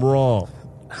that I'm wrong.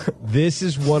 This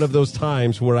is one of those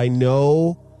times where I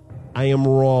know I am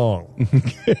wrong.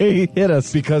 Hit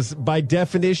us. Because by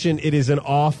definition, it is an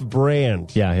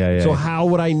off-brand. Yeah. So how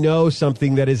would I know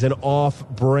something that is an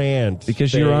off-brand?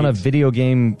 Because you're on a video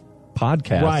game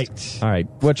podcast. Right. All right.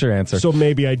 What's your answer? So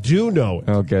maybe I do know it.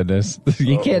 Oh, goodness.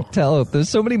 You can't tell. There's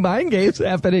so many mind games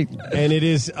happening. And it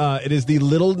is the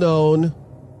little-known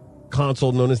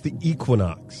console known as the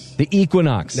Equinox. The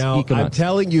Equinox. Now, I'm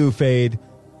telling you, Fade,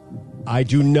 I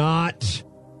do not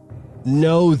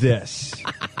know this.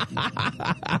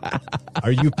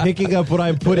 Are you picking up what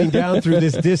I'm putting down through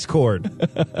this Discord?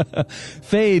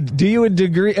 Fade, do you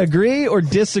agree or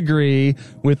disagree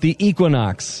with the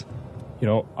Equinox?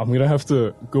 I'm going to have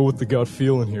to go with the gut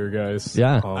feeling here, guys.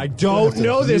 Yeah. I don't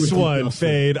know this one,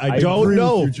 Fade. I don't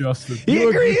know. With you, Justin. He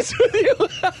agrees with you.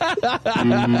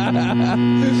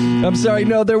 I'm sorry.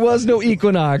 No, there was no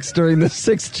Equinox during the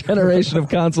 6th generation of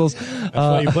consoles. That's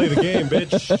why you play the game,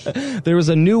 bitch. There was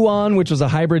a Nuon, which was a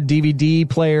hybrid DVD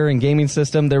player and gaming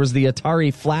system. There was the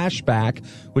Atari Flashback,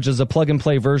 which is a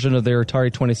plug-and-play version of their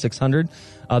Atari 2600.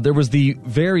 There was the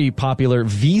very popular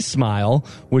V-Smile,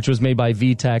 which was made by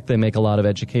VTech. They make a lot of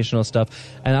educational stuff.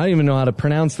 And I don't even know how to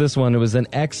pronounce this one. It was an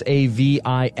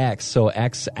XAVIX, so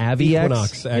X-Avix.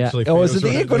 Equinox, actually. Yeah. Oh, is it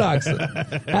the Equinox?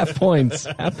 Half points.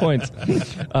 Is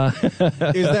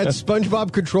that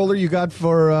SpongeBob controller you got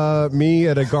for me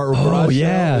at a garage? Oh,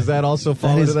 yeah. Does that also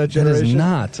fall into that generation?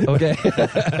 That is not. Okay.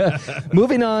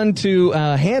 Moving on to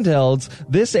handhelds,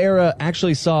 this era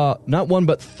actually saw not one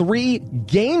but 3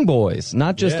 Game Boys,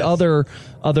 not just other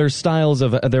styles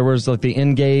of. There was like the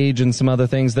N-Gage and some other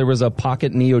things. There was a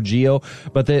Pocket Neo Geo,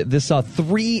 but this saw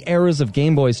 3 eras of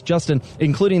Game Boys, Justin,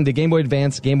 including the Game Boy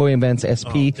Advance, Game Boy Advance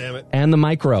SP, and the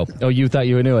Micro. Oh, you thought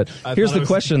you knew it. Here's the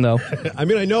question, though. I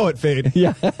mean, I know it, Fade.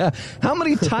 Yeah. How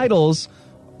many titles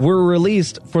were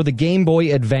released for the Game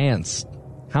Boy Advance?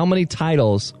 How many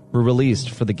titles were released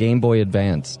for the Game Boy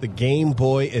Advance? The Game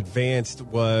Boy Advance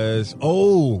was...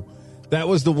 that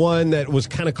was the one that was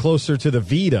kind of closer to the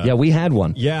Vita. Yeah, we had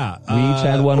one. Yeah. We each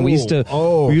had one. We used to,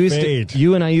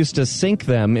 you and I used to sync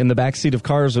them in the backseat of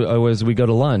cars as we go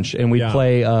to lunch, and we'd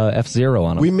play F-Zero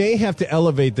on them. We may have to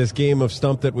elevate this game of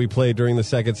Stump that we played during the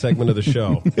second segment of the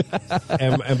show.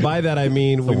 and by that I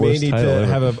mean we may need to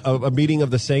have a meeting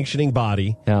of the sanctioning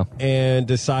body and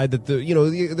decide that the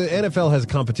NFL has a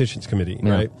competitions committee,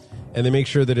 right? And they make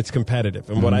sure that it's competitive.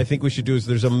 And what I think we should do is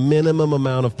there's a minimum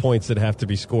amount of points that have to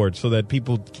be scored so that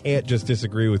people can't just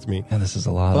disagree with me. And this is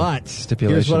a lot of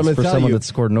stipulations here's what I'm gonna for tell someone you. that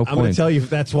scored no points. I'm points. going to tell you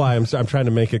that's why I'm trying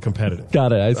to make it competitive.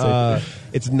 Got it. I see.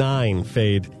 It's 9,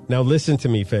 Fade. Now listen to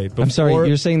me, Fade. I'm sorry,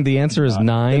 you're saying the answer is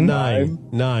 9?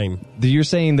 9. You're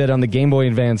saying that on the Game Boy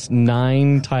Advance,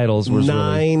 9 titles were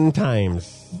 9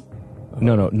 times.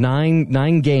 No.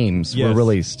 9 games were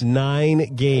released.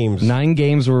 9 games. 9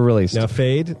 games were released. Now,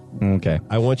 Fade. Okay.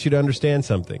 I want you to understand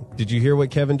something. Did you hear what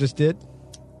Kevin just did?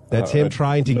 That's him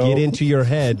trying to get into your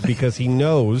head because he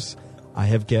knows I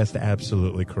have guessed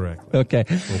absolutely correctly. Okay.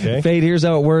 Fade, here's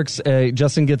how it works.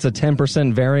 Justin gets a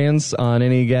 10% variance on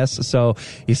any guess. So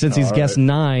since he's guessed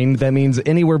 9, that means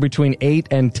anywhere between 8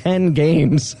 and 10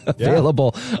 games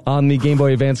available on the Game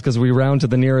Boy Advance because we round to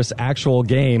the nearest actual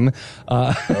game.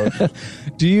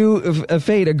 Do you,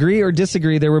 Fade, agree or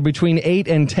disagree there were between 8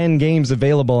 and 10 games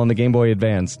available on the Game Boy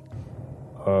Advance?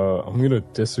 I'm going to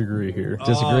disagree here.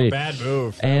 Disagree. Bad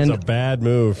move. That was a bad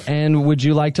move. And would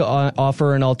you like to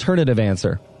offer an alternative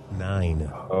answer?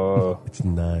 9. It's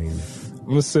 9. I'm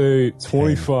going to say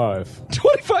 25.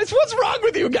 25? What's wrong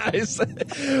with you guys?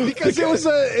 Because it was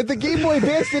the Game Boy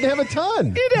Advance didn't have a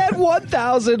ton. It had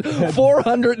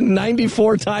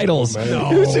 1,494 titles.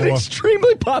 No. It was an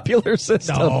extremely popular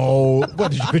system. No.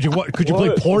 What, could you play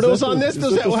pornos on this?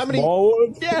 How many?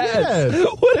 One? Yes.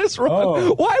 What is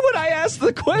wrong? Why would I ask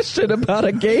the question about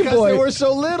a Game Boy? Because there were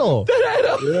so little.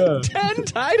 That had 10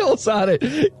 titles on it.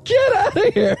 Get out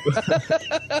of here.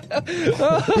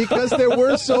 Because there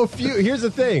were so few. Here's the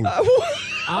thing.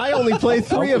 I only played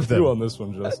 3 of them. On this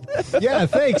one, Justin. Yeah,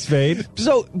 thanks, Fade.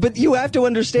 But you have to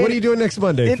understand. What are you doing next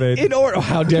Monday, Fade?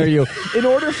 How dare you? In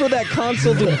order for that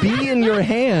console to be in your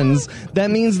hands, that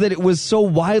means that it was so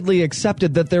widely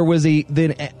accepted that there was an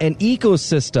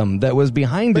ecosystem that was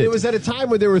behind it. But it was at a time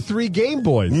when there were 3 Game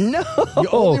Boys. No. The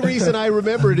only reason I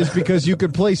remember it is because you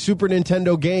could play Super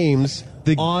Nintendo games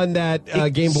on that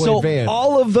Game Boy Advance. So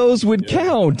all of those would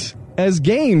count as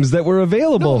games that were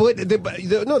available.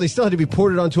 No, they still had to be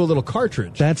ported onto a little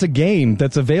cartridge. That's a game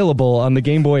that's available on the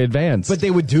Game Boy Advance. But they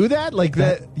would do that? Like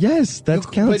that? Yes, that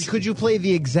counts. But could you play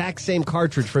the exact same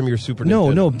cartridge from your Super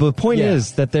Nintendo? No, the point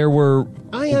is that there were...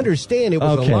 I understand it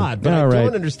was a lot, but I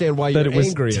don't understand why you're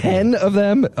angry at 10 of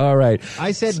them? All right.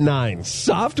 I said 9.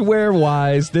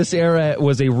 Software-wise, this era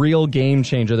was a real game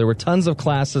changer. There were tons of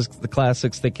the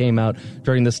classics that came out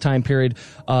during this time period.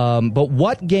 But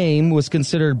what game was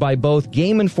considered by both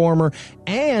Game Informer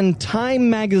and Time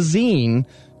Magazine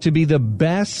to be the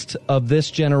best of this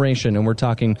generation? And we're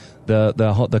talking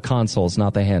the consoles,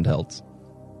 not the handhelds.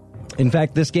 In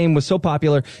fact, this game was so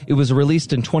popular, it was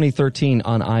released in 2013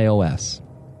 on iOS.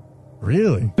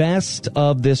 Really? Best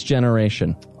of this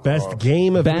generation. Best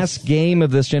game of this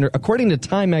generation, according to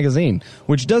Time Magazine,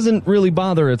 which doesn't really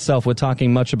bother itself with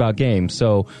talking much about games.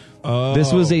 So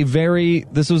this was a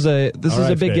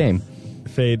big game.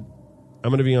 Fade, I'm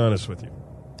going to be honest with you.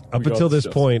 Up until this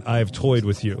point, I have toyed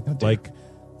with you like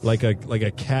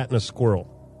a cat and a squirrel,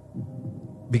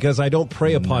 because I don't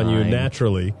prey upon you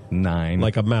naturally,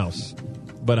 like a mouse.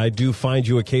 But I do find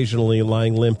you occasionally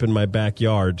lying limp in my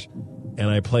backyard, and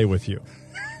I play with you.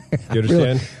 You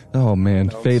understand? Really? Oh, man.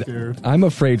 Fade, I'm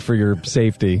afraid for your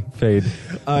safety, Fade.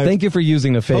 Thank you for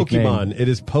using a fake Pokemon. name. It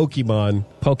is Pokemon.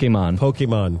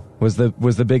 Pokemon was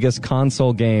the biggest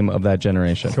console game of that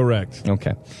generation. Correct.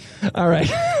 Okay. All right.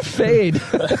 Fade. No,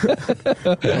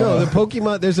 the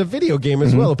Pokemon, there's a video game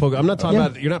as well. I'm not talking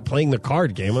about, you're not playing the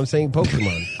card game. I'm saying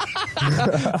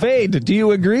Pokemon. Fade, do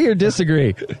you agree or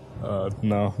disagree?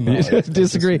 No.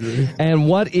 Disagree. And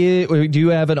do you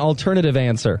have an alternative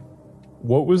answer?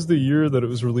 What was the year that it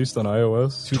was released on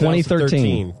iOS?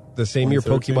 2013. The same year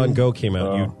Pokemon Go came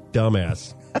out, you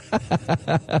dumbass.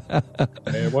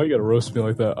 Man, why you gotta roast me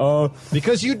like that?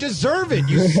 Because you deserve it,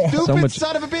 you stupid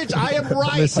son of a bitch. I am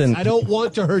right. Listen, I don't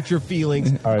want to hurt your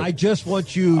feelings. Right. I just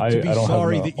want you to be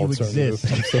sorry that you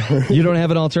exist. You don't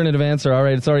have an alternative answer. All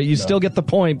right, it's all right. You still get the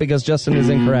point because Justin is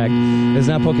incorrect. It's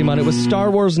not Pokemon. It was Star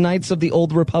Wars Knights of the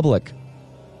Old Republic.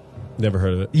 Never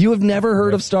heard of it. You have never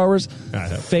heard of Star Wars?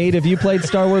 Fade, have you played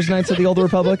Star Wars Knights of the Old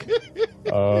Republic?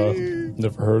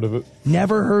 Never heard of it.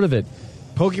 Never heard of it.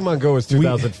 Pokemon Go was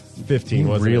 2015.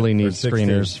 We really need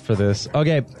screeners for this.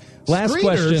 Okay, last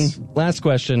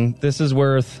question. This is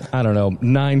worth, I don't know,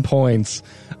 9 points.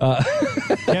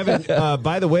 Kevin,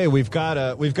 by the way, we've got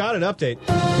an update.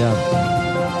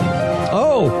 Yeah.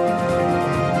 Oh.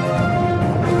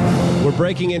 We're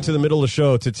breaking into the middle of the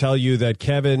show to tell you that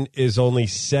Kevin is only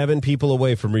 7 people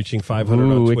away from reaching 500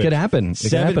 on Twitch. It could happen.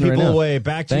 7 people right away.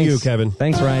 Back to you, Kevin.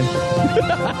 Thanks, Ryan.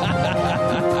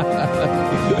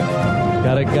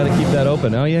 Gotta keep that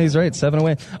open. Oh, yeah, he's right. 7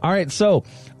 away. All right, so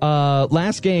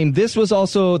last game. This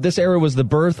era was the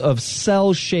birth of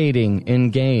cell shading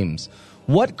in games.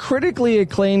 What critically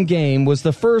acclaimed game was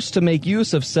the first to make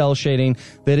use of cell shading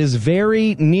that is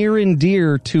very near and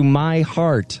dear to my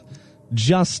heart?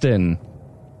 Justin.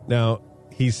 Now,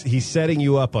 he's setting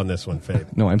you up on this one, Fade.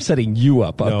 No, I'm setting you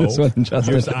up on this one,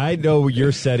 Justin. I know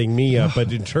you're setting me up, but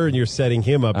in turn, you're setting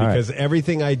him up because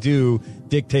everything I do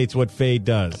dictates what Fade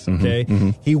does, okay? Mm-hmm.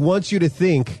 He wants you to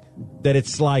think that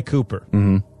it's Sly Cooper,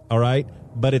 all right?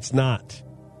 But it's not.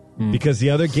 Because the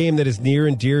other game that is near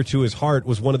and dear to his heart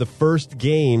was one of the first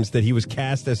games that he was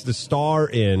cast as the star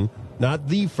in, not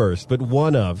the first, but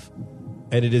one of,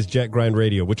 and it is Jet Grind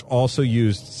Radio, which also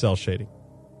used cell shading.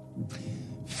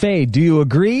 Fade, do you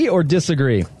agree or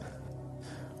disagree?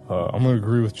 I'm going to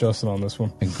agree with Justin on this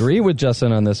one. Agree with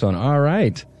Justin on this one. All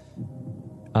right.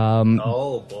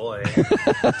 Oh, boy.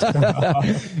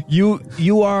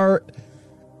 You are...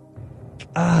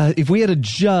 if we had a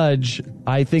judge,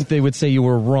 I think they would say you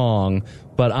were wrong,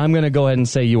 but I'm going to go ahead and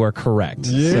say you are correct.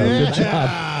 Yeah. So good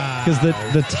job. Because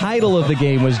the title of the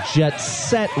game was Jet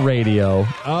Set Radio,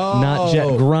 not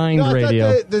Jet Grind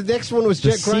Radio. The next one was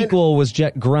Jet Grind. The sequel was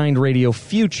Jet Grind Radio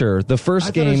Future. The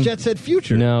first game... it was Jet Set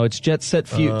Future. No, it's Jet Set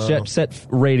Jet Set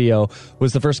Radio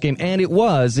was the first game, and it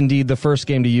was indeed the first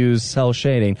game to use cell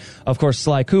shading. Of course,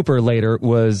 Sly Cooper later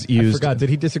was used... I forgot. Did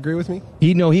he disagree with me?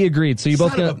 He agreed. So you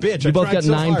both Son of got a bitch. you I both tried got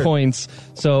so 9 hard. points.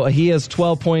 So he has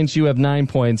 12 points. You have 9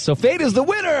 points. So Fade is the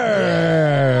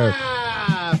winner.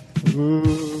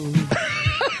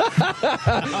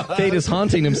 Fade is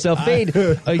haunting himself. Fade,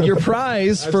 your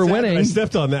prize for winning. I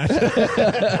stepped on that.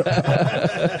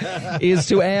 is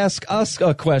to ask us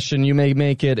a question. You may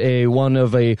make it one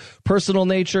of a personal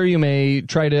nature. You may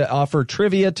try to offer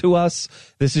trivia to us.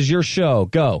 This is your show.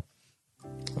 Go.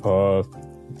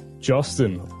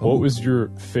 Justin, what was your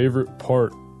favorite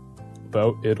part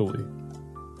about Italy?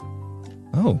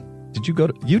 Oh,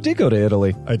 you did go to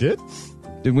Italy. I did?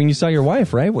 When you saw your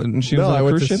wife, right? When she was on I a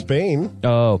went cruise to ship? Spain.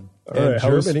 Oh. All right,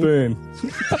 how was Spain?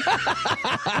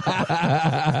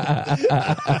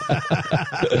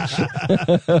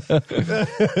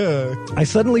 I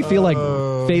suddenly feel like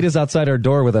Fate is outside our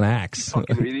door with an axe.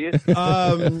 Here's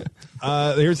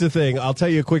the thing. I'll tell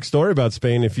you a quick story about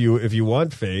Spain if you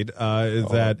want, Fade.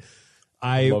 That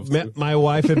I met my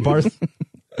wife at Barcelona.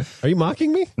 Are you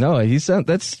mocking me? No,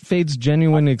 that's Fade's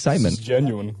genuine excitement. It's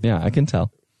genuine. Yeah, I can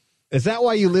tell. Is that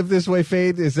why you live this way,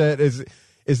 Fade? Is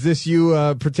this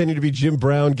you pretending to be Jim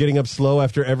Brown, getting up slow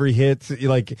after every hit? You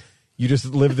just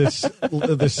live this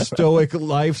stoic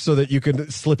life so that you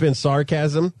can slip in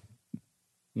sarcasm?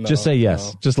 No, just say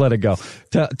yes. No. Just let it go.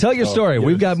 Tell your story. Yes.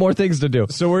 We've got more things to do.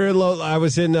 So I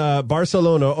was in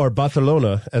Barcelona, or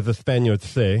Barcelona, as the Spaniards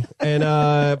say, and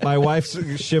my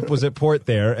wife's ship was at port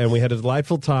there, and we had a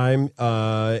delightful time.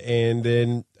 And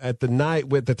then at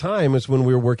the time was when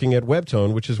we were working at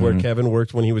Webtone, which is where Kevin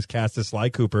worked when he was cast as Sly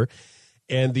Cooper.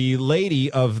 And the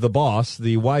lady of the boss,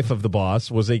 the wife of the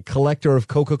boss, was a collector of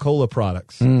Coca-Cola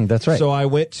products. That's right. So I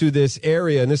went to this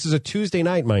area, and this is a Tuesday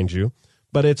night, mind you.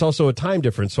 But it's also a time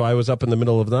difference, so I was up in the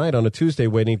middle of the night on a Tuesday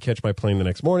waiting to catch my plane the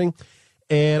next morning.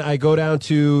 And I go down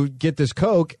to get this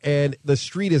Coke, and the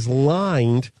street is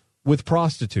lined with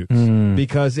prostitutes.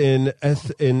 Because in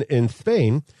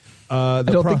Spain... I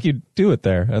don't think you do it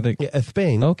there. I think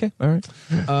Spain. Okay, all right.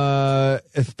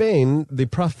 Spain, the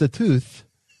prostitutes...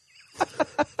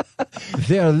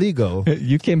 they are legal.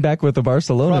 You came back with the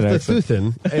Barcelona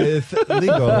Prostitution is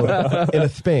legal in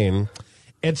Spain.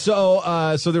 And so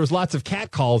there was lots of cat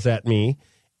calls at me,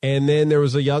 and then there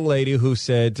was a young lady who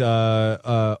said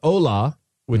 "hola,"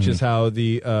 which is how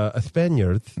the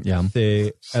Spaniards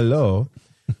say hello.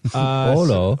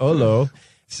 Hola.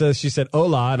 So she said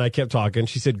 "hola," and I kept talking.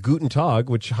 She said "Guten Tag,"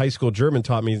 which high school German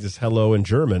taught me is hello in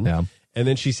German. Yeah. And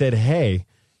then she said "hey,"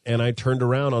 and I turned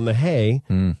around on the "hey,"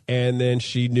 and then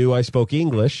she knew I spoke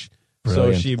English.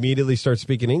 Brilliant. So she immediately started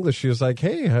speaking English. She was like,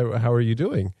 "Hey, how are you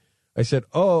doing?" I said,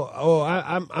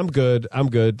 I'm good.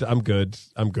 And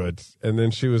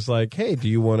then she was like, hey, do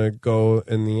you want to go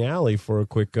in the alley for a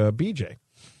quick BJ?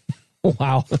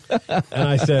 Wow. And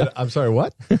I said, I'm sorry,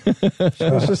 what? She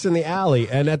was just in the alley.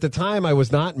 And at the time, I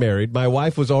was not married. My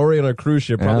wife was already on a cruise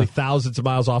ship, probably thousands of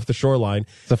miles off the shoreline.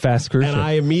 It's a fast cruise ship. And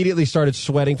I immediately started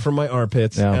sweating from my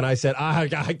armpits. Yeah. And I said, I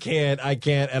can't.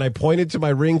 And I pointed to my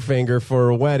ring finger for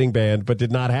a wedding band, but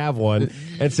did not have one,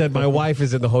 and said, my wife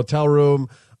is in the hotel room.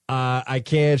 I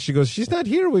can't. She goes, she's not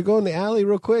here. We go in the alley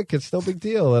real quick. It's no big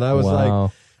deal. And I was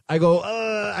like,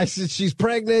 I said, she's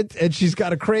pregnant and she's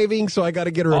got a craving, so I got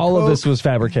to get her a Coke. All of this was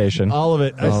fabrication. All of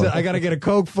it. I said, I got to get a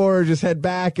Coke for her. Just head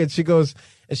back. And she goes,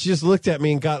 and she just looked at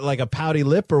me and got like a pouty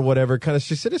lip or whatever.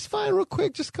 She said, it's fine, real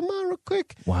quick. Just come on real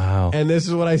quick. Wow. And this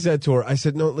is what I said to her. I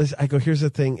said, no, listen, I go, here's the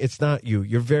thing. It's not you.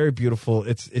 You're very beautiful.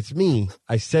 It's me.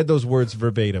 I said those words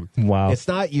verbatim. Wow. It's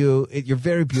not you. You're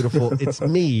very beautiful. It's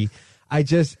me. I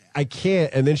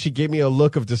can't. And then she gave me a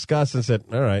look of disgust and said,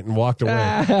 all right, and walked away.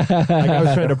 Like I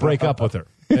was trying to break up with her.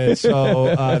 And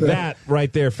so that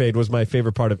right there, Fade, was my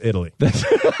favorite part of Italy.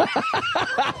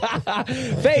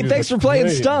 Fade, thanks for playing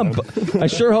Stump. I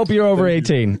sure hope you're over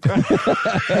 18. Well,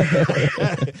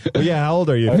 yeah, how old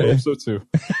are you, I Fade? hope so too.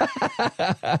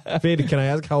 Fade, can I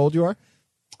ask how old you are?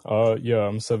 Yeah,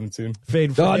 I'm 17.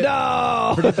 Fade, Oh,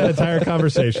 no! forget that entire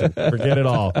conversation. Forget it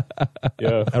all.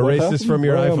 Yeah. Erase this from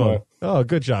your Where am iPhone. I? Oh,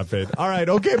 good job, Fade. All right,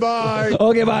 okay, bye.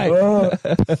 Okay, bye.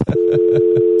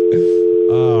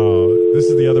 Oh, this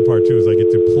is the other part, too, is I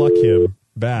get to pluck him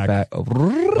back.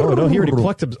 Oh, no, he already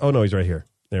plucked him. Oh, no, he's right here.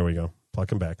 There we go. Pluck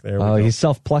him back. There we go. He's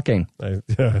self-plucking. All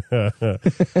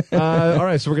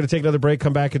right, so we're going to take another break,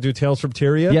 come back and do Tales from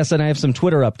Tyria. Yes, and I have some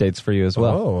Twitter updates for you as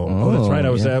well. Oh, that's right. I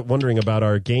was wondering about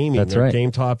our gaming. That's right.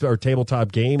 Our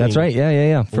tabletop gaming. That's right.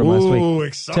 Yeah. From last week.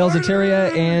 Exciting. Tales of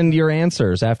Tyria and your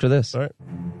answers after this. All right.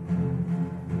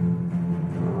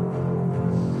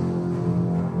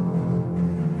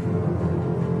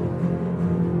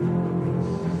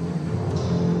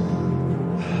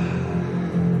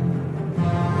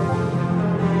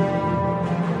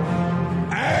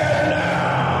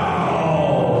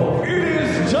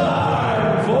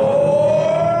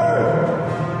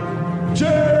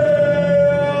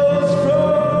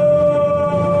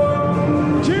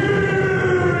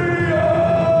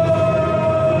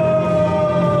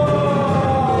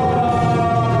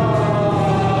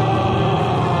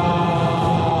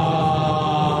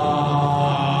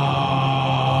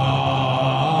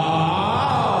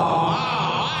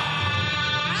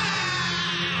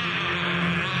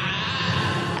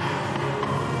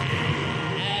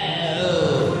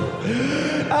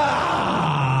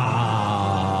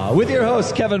 With your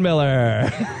host, Kevin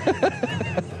Miller.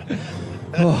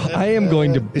 I am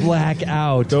going to black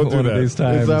out Don't do one that. of these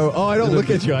times. I don't look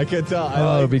at you. I can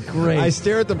tell. It'd be great. I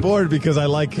stare at the board because I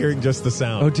like hearing just the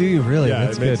sound. Oh, do you really? Yeah,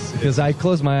 That's good. Because I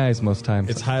close my eyes most times.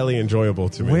 It's highly enjoyable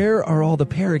to me. Where are all the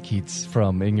parakeets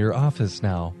from in your office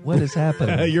now? What is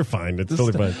happening? You're fine. It's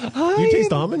totally fine. Hi, Do you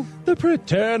taste almond? The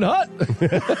pretend hut.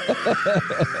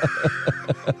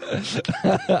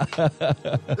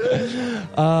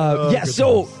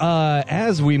 So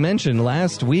as we mentioned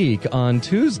last week on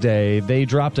Tuesday, they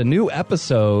dropped a new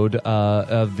episode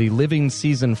of the Living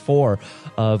Season 4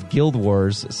 of Guild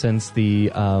Wars since the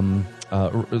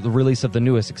release of the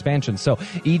newest expansion. So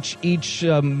each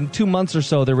 2 months or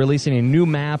so, they're releasing a new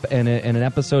map and an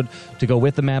episode to go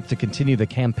with the map to continue the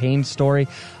campaign story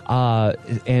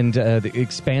and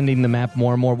expanding the map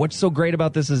more and more. What's so great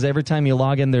about this is every time you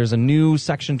log in, there's a new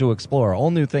section to explore,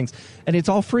 all new things, and it's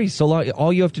all free. So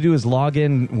all you have to do is log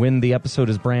in when the episode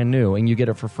is brand new, and you get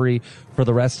it for free for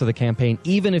the rest of the campaign.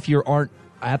 Even if you aren't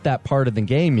at that part of the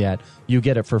game yet, you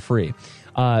get it for free.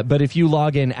 But if you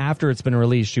log in after it's been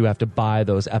released, you have to buy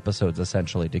those episodes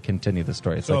essentially to continue the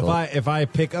story. It's So like if I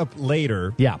pick up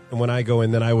later, Yeah. and when I go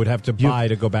in, then I would have to buy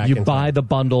to go back. You in buy time. the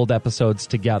bundled episodes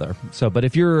together. So, but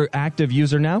if you're an active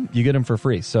user now, you get them for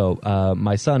free. So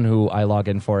my son, who I log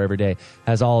in for every day,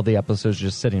 has all the episodes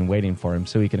just sitting waiting for him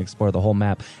so he can explore the whole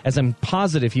map, as I'm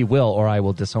positive he will, or I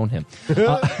will disown him.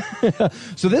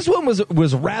 So this one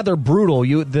was rather brutal.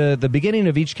 The beginning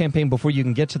of each campaign before you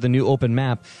can get to the new open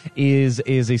map is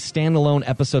a standalone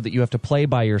episode that you have to play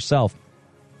by yourself.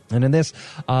 And in this,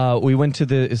 we went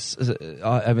to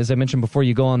as I mentioned before,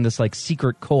 you go on this like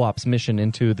secret co-ops mission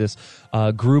into this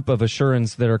group of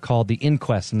Assurans that are called the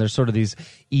Inquest, and they're sort of these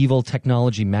evil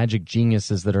technology magic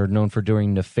geniuses that are known for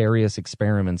doing nefarious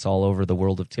experiments all over the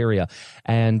world of Tyria,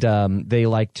 and they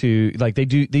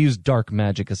they use dark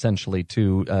magic essentially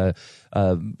to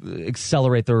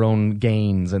accelerate their own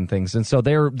gains and things. And so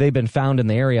they've been found in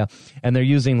the area, and they're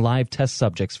using live test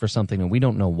subjects for something, and we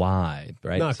don't know why.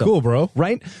 Right? Not cool, bro.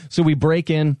 Right? So we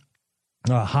break in.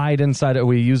 Hide inside it.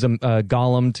 We use a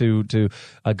golem to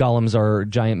golems are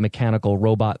giant mechanical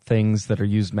robot things that are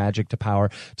used magic to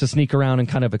power to sneak around and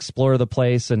kind of explore the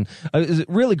place. And is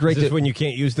really great. Is this when you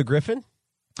can't use the griffin?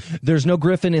 There's no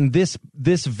griffin in this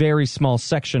very small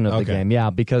section of the game. Yeah,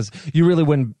 because you really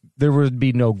wouldn't. There would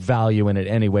be no value in it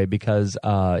anyway because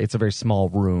it's a very small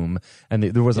room and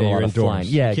there wasn't a lot of flying.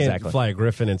 Yeah, you can't exactly. Fly a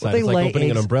griffin inside. Well, it's like opening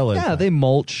eggs. an umbrella. Yeah, inside. they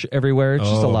mulch everywhere. It's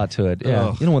just a lot to it.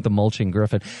 Yeah, you don't want the mulching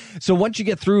griffin. So once you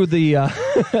get through the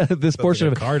this portion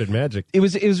of it, carded magic. It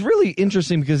was really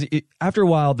interesting because after a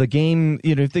while the game,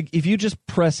 if you just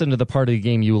press into the part of the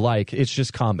game you like, it's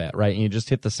just combat, right? And you just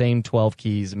hit the same 12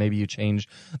 keys. Maybe you change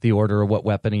the order of what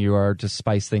weapon you are to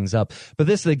spice things up. But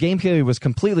the gameplay was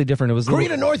completely different. It was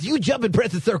Green and North Chris, you jump and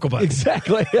press the circle button.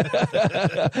 Exactly.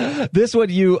 This one,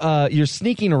 you're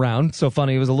sneaking around. So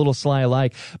funny. It was a little sly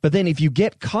alike. But then if you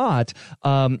get caught,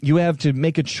 you have to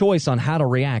make a choice on how to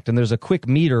react. And there's a quick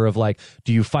meter of like,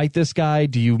 do you fight this guy?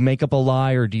 Do you make up a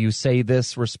lie? Or do you say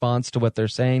this response to what they're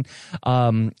saying?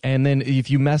 And then if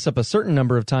you mess up a certain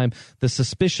number of time, the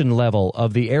suspicion level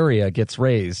of the area gets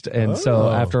raised. And so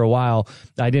after a while,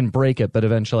 I didn't break it, but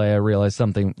eventually I realized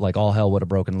something like all hell would have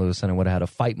broken loose and I would have had to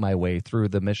fight my way through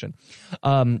the mission.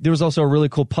 There was also a really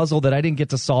cool puzzle that I didn't get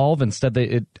to solve. Instead,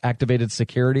 it activated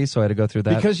security, so I had to go through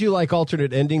that. Because you like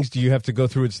alternate endings, do you have to go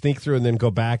through and sneak through and then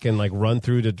go back and like run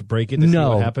through to break it to see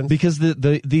what happens? Because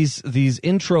these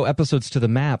intro episodes to the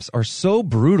maps are so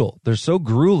brutal. They're so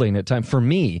grueling at times for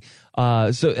me.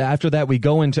 So after that, we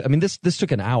go into, I mean, this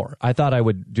took an hour. I thought I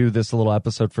would do this little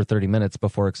episode for 30 minutes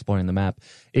before exploring the map.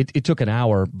 It took an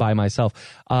hour by myself.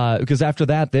 Because after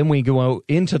that, then we go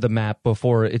into the map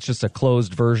before it's just a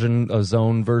closed version, a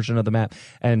zone version of the map,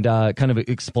 and kind of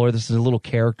explore this as a little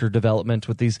character development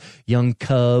with these young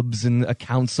cubs and a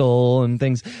council and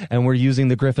things. And we're using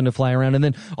the Griffin to fly around. And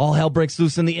then all hell breaks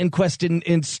loose and the Inquest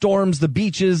in storms the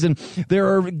beaches. And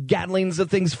there are Gatlings of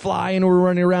things fly and we're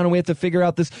running around and we have to figure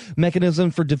out this mechanism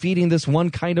for defeating this one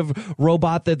kind of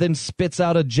robot that then spits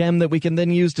out a gem that we can then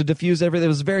use to defuse everything. It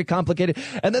was very complicated.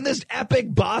 And then this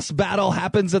epic boss battle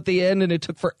happens at the end and it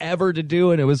took forever to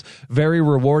do and it was very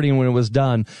rewarding when it was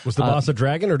done. Was the boss a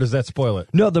dragon or does that spoil it?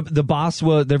 No, the boss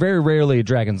was, they're very rarely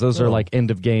dragons. Those are like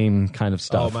end of game kind of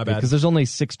stuff. Oh, my bad. Because there's only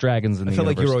 6 dragons in the universe. I felt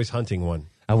like you were always hunting one.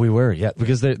 We were, yeah,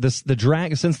 because since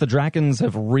the dragons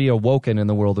have reawoken in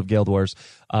the world of Guild Wars,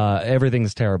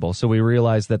 everything's terrible. So we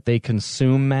realized that they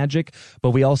consume magic, but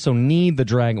we also need the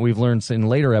dragon. We've learned in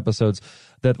later episodes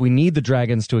that we need the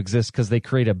dragons to exist because they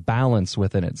create a balance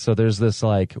within it. So there's this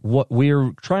like what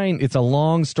we're trying. It's a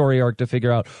long story arc to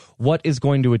figure out what is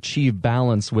going to achieve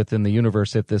balance within the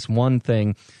universe if this one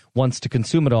thing wants to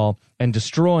consume it all, and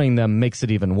destroying them makes it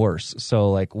even worse.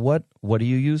 So, like, what do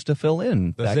you use to fill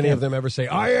in? Does any of them ever say,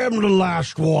 I am the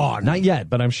last one? Not yet,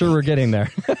 but I'm sure we're getting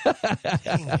there.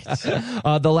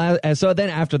 So then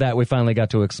after that, we finally got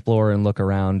to explore and look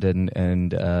around,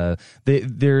 and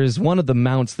there's one of the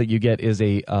mounts that you get is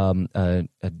a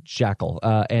jackal,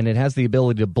 and it has the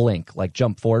ability to blink, like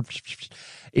jump forward.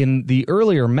 In the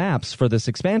earlier maps for this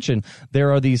expansion,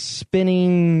 there are these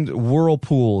spinning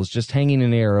whirlpools just hanging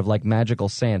in the air of like magical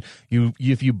sand.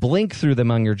 If you blink through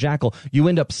them on your jackal, you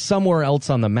end up somewhere else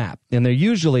on the map. And they're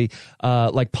usually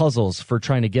like puzzles for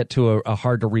trying to get to a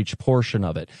hard to reach portion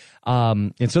of it.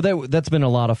 And so that's been a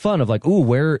lot of fun of like, ooh,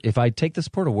 where, if I take this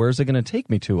portal, where's it going to take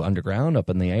me to? Underground, up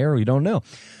in the air? You don't know.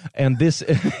 And this,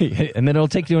 and then it'll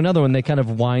take you to another one. They kind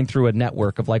of wind through a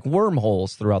network of like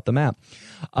wormholes throughout the map.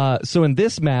 So in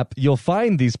this map, you'll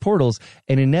find these portals,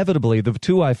 and inevitably, the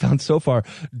 2 I found so far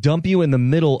dump you in the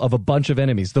middle of a bunch of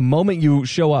enemies. The moment you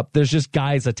show up, there's just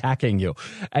guys attacking you.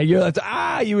 And you're like,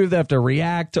 you either have to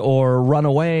react or run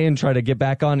away and try to get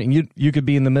back on. And you could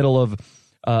be in the middle of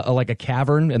like a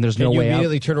cavern, and there's no way out. Can you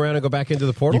immediately turn around and go back into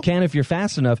the portal? You can if you're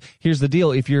fast enough. Here's the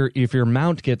deal: if your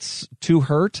mount gets too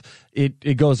hurt,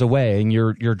 it goes away, and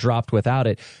you're dropped without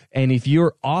it. And if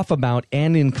you're off a mount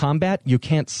and in combat, you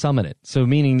can't summon it. So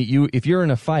meaning that if you're in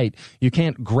a fight, you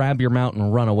can't grab your mount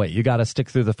and run away. You got to stick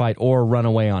through the fight or run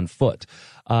away on foot.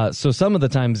 So some of the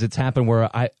times it's happened where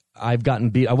I've gotten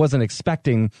beat. I wasn't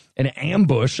expecting an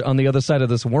ambush on the other side of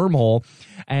this wormhole,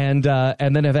 and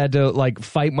then I've had to like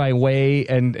fight my way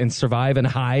and survive and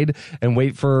hide and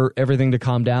wait for everything to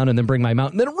calm down and then bring my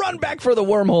mount and then run back for the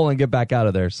wormhole and get back out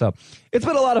of there. So it's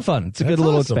been a lot of fun. It's a good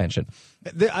little expansion.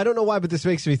 I don't know why, but this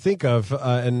makes me think of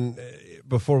and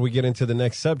before we get into the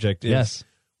next subject, yes.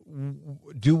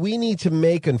 Do we need to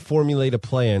make and formulate a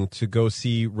plan to go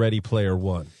see Ready Player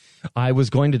One? I was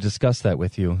going to discuss that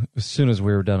with you as soon as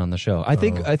we were done on the show. I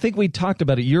think we talked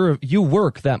about it. You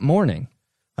work that morning.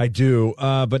 I do,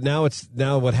 but now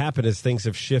what happened is things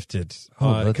have shifted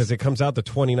because it comes out the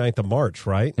 29th of March,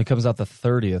 right? It comes out the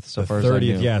 30th. So far as I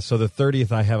knew. Yeah. So the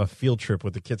 30th, I have a field trip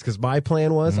with the kids because my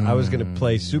plan was I was going to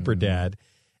play Super Dad,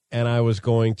 and I was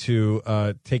going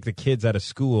to take the kids out of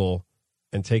school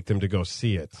and take them to go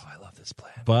see it. Oh, I love this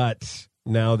plan. But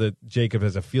now that Jacob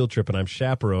has a field trip and I'm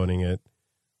chaperoning it.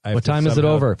 What time is it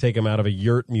over? Take them out of a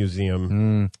yurt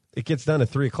museum. It gets done at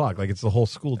 3:00. Like it's the whole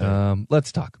school day.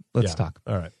 Let's talk. Let's talk.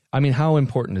 All right. I mean, how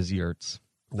important is yurts?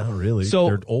 Not really. So,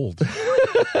 they're old.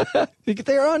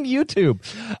 They're on YouTube.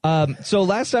 So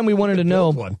last time we wanted to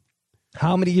know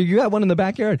how many, you got one in the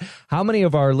backyard. How many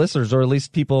of our listeners, or at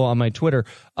least people on my Twitter,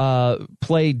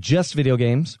 play just video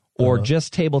games or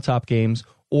just tabletop games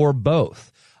or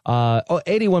both?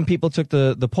 81 people took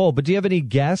the poll, but do you have any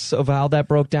guess of how that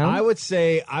broke down? I would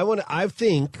say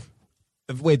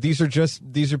wait, these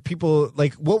are people,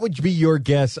 like, what would be your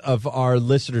guess of our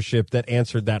listenership that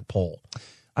answered that poll?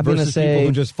 I'm going to say people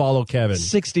who just follow Kevin.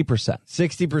 60%.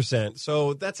 60%.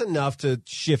 So that's enough to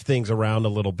shift things around a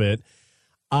little bit.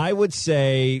 I would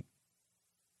say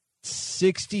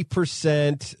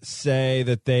 60% say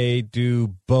that they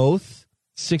do both.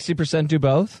 60% do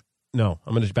both? No,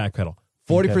 I'm going to backpedal.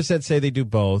 40% say they do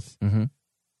both. Mm-hmm.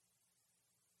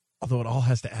 Although it all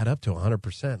has to add up to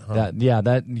 100%, huh?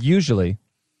 That usually.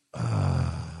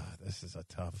 This is a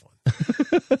tough one.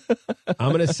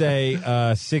 I'm going to say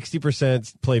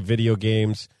 60% play video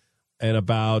games, and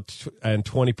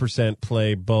 20%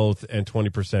 play both, and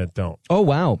 20% don't. Oh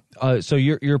wow! So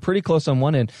you're pretty close on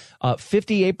one end.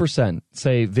 58%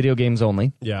 say video games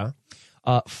only. Yeah.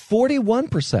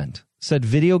 41% said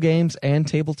video games and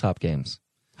tabletop games.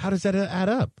 How does that add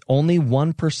up? Only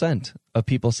 1% of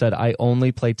people said, I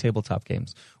only play tabletop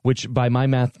games, which by my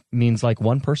math means like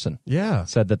one person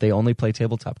said that they only play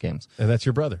tabletop games. And that's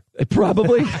your brother.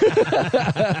 Probably.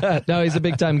 No, he's a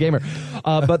big-time gamer.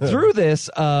 But through this,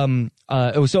 so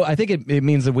I think it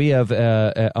means that we have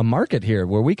a market here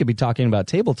where we could be talking about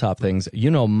tabletop things.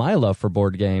 You know my love for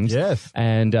board games. Yes.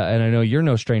 And I know you're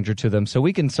no stranger to them, so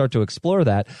we can start to explore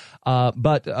that.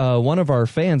 But one of our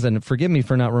fans, and forgive me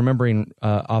for not remembering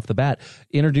off the bat,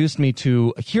 introduced me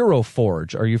to Hero Forge.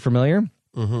 Are you familiar?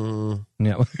 Mm-hmm.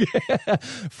 Yeah.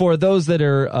 For those that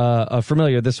are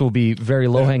familiar, this will be very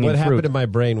low-hanging fruit. What happened in my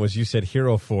brain was you said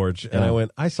Hero Forge, and I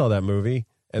went, I saw that movie.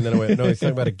 And then I went, no, he's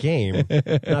talking about a game,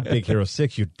 not Big Hero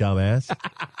 6, you dumbass.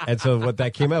 And so what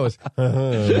that came out was,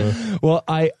 Well,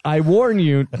 I warn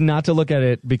you not to look at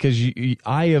it because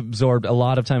I absorbed a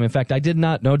lot of time. In fact, I did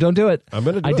not. No, don't do it. I'm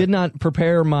going to do it. I did not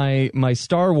prepare my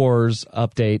Star Wars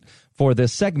update for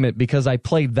this segment because I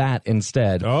played that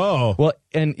instead. Oh. Well,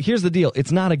 and here's the deal.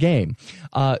 It's not a game.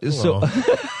 So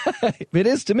it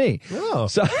is to me. Oh.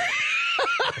 So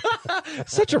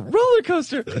such a roller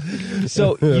coaster.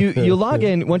 So you log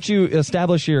in once you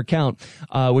establish your account,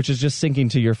 which is just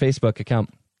syncing to your Facebook account.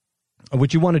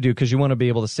 What you want to do, because you want to be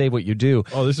able to save what you do.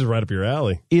 Oh, this is right up your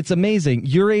alley. It's amazing.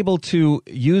 You're able to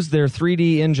use their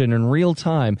 3D engine in real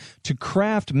time to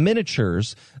craft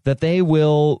miniatures that they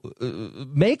will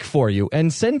make for you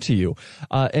and send to you.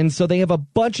 And so they have a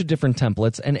bunch of different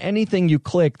templates, and anything you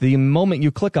click, the moment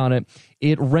you click on it,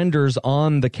 it renders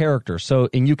on the character. So,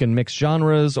 and you can mix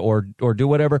genres or do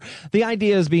whatever. The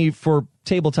idea is for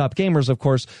tabletop gamers, of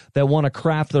course, that want to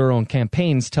craft their own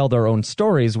campaigns, tell their own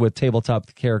stories with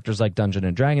tabletop characters like Dungeons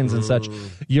and Dragons and such.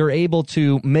 You're able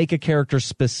to make a character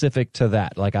specific to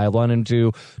that. Like, I want him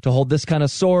to hold this kind of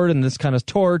sword and this kind of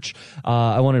torch.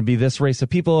 I want him to be this race of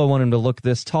people. I want him to look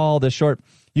this tall, this short.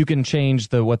 You can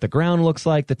change what the ground looks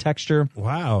like, the texture.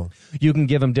 Wow. You can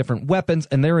give them different weapons,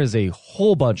 and there is a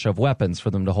whole bunch of weapons for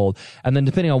them to hold. And then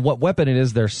depending on what weapon it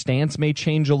is, their stance may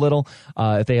change a little.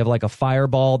 If they have like a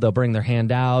fireball, they'll bring their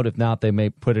hand out. If not, they may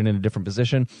put it in a different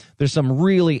position. There's some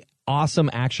really awesome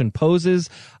action poses.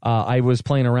 I was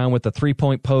playing around with the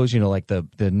 3-point pose, like the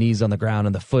knees on the ground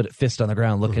and the fist on the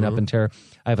ground looking up in terror.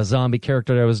 I have a zombie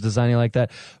character that I was designing like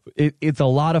that. It's a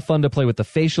lot of fun to play with the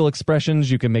facial expressions.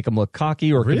 You can make them look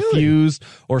cocky or confused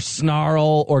or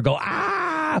snarl or go,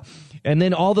 ah! And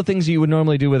then all the things you would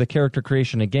normally do with a character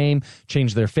creation in a game,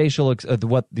 change their facial,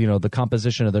 the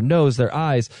composition of their nose, their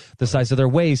eyes, the size of their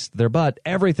waist, their butt,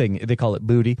 everything. They call it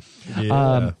booty.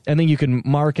 Yeah. And then you can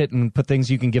mark it and put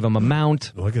things. You can give them a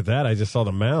mount. Look at that. I just saw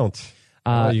the mount.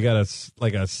 You got a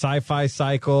sci-fi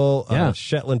cycle, a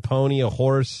Shetland pony, a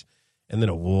horse, and then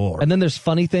a war. And then there's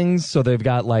funny things. So they've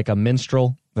got like a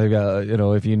minstrel. They've got,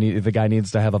 if the guy needs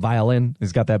to have a violin,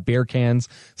 he's got that beer cans.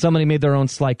 Somebody made their own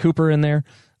Sly Cooper in there.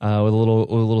 With a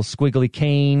little squiggly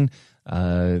cane.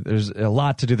 There's a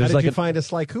lot to do. There's How did you find a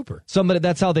Sly Cooper? Somebody,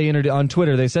 that's how they entered on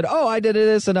Twitter. They said, "Oh, I did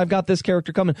this, and I've got this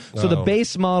character coming." So the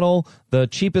base model, the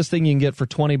cheapest thing you can get for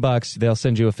 $20, they'll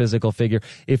send you a physical figure.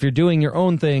 If you're doing your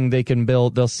own thing,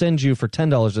 they'll send you for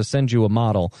 $10 to send you a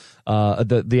model,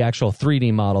 the actual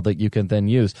 3D model that you can then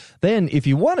use. Then, if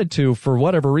you wanted to, for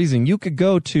whatever reason, you could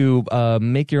go to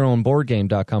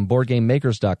makeyourownboardgame.com,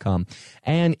 boardgamemakers.com,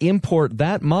 and import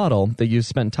that model that you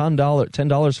spent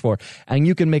 $10 for, and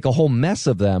you can make a whole mess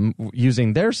of them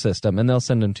using their system, and they'll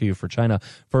send them to you for China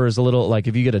for as little, like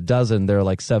if you get a dozen, they're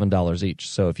like $7 each.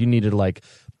 So if you needed like,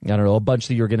 I don't know, a bunch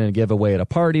that you're going to give away at a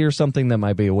party or something, that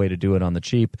might be a way to do it on the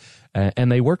cheap.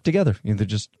 And they work together. They're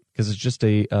just, because it's just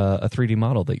a 3D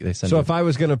model that they send. So you. if I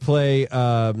was going to play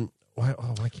Why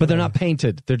can't But they're I? not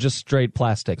painted. They're just straight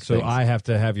plastic. So things. I have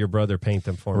to have your brother paint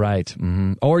them for me. Right.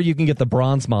 Mm-hmm. Or you can get the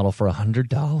bronze model for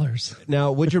 $100.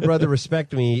 Now, would your brother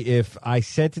respect me if I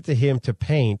sent it to him to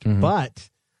paint, but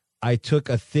I took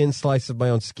a thin slice of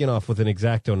my own skin off with an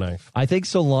X-Acto knife? I think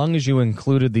so long as you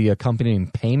included the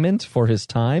accompanying payment for his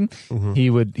time,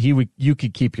 you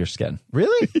could keep your skin.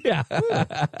 Really? Yeah.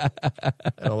 I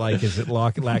don't like his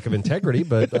lack of integrity,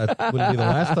 but that wouldn't be the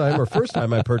last time or first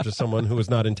time I purchased someone who was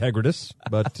not integritous.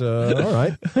 But all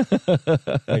right,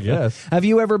 I guess. Have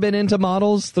you ever been into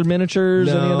models, the miniatures,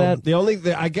 any of that? The only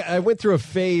I went through a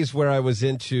phase where I was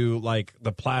into like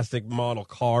the plastic model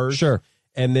cars. Sure.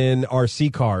 And then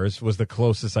RC cars was the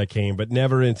closest I came, but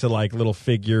never into like little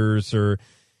figures or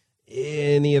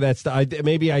any of that stuff.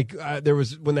 There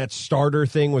was when that starter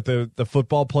thing with the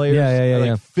football players.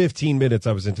 Yeah. 15 minutes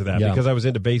I was into that because I was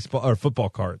into baseball or football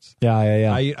cards.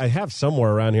 Yeah. I have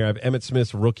somewhere around here. I have Emmitt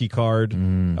Smith's rookie card,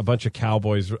 a bunch of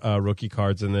Cowboys rookie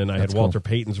cards, and then I had Walter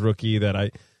Payton's rookie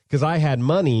because I had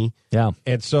money. Yeah.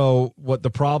 And so what the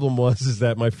problem was is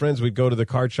that my friends would go to the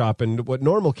card shop, and what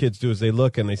normal kids do is they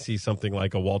look and they see something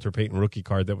like a Walter Payton rookie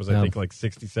card that was, I think, like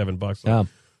 $67. Yeah.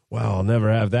 Wow, I'll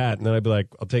never have that. And then I'd be like,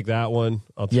 I'll take that one.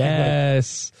 I'll take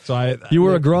Yes. that. So you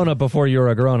were a grown-up before you were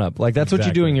a grown-up. Like, that's what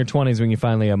you do Exactly. in your 20s when you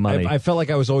finally have money. I felt like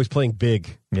I was always playing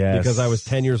big. Yes. Because I was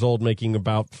 10 years old making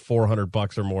about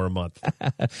 $400 or more a month.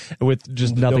 With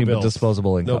just nothing but bills.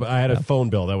 disposable income. No, but I had a phone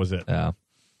bill. That was it. Yeah.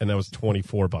 And that was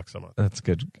 $24 a month. That's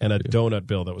good. And a donut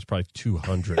bill that was probably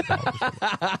 $200.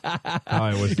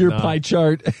 I was Your pie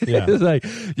chart. Yeah. It's like,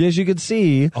 as you can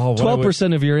see, Oh, what I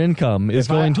 12% of your income is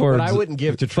going towards what I wouldn't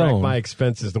give to track phone. my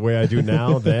expenses the way I do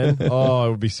now, then, it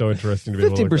would be so interesting to be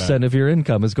able to look 50% of your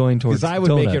income is going towards because I would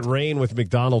donut. make it rain with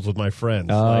McDonald's with my friends.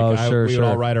 Oh, sure, we would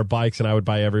all ride our bikes, and I would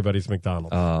buy everybody's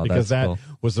McDonald's because that's that cool.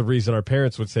 was the reason our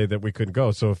parents would say that we couldn't go.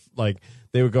 So if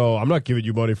they would go, I'm not giving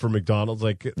you money for McDonald's,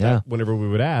 whenever we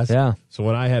would ask. Yeah. So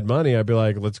when I had money, I'd be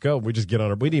like, let's go. We just get on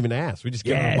we didn't even ask. We just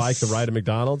get on a bike to ride to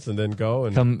McDonald's and then go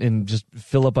and come and just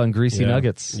fill up on greasy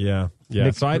nuggets. Yeah.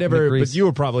 So I never, but you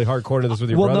were probably hardcore into this with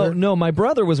your brother. No, my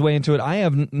brother was way into it. I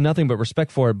have nothing but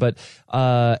respect for it, but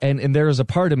and there is a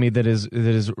part of me that is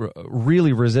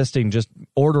really resisting just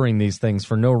ordering these things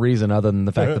for no reason other than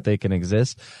the fact that they can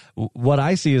exist. What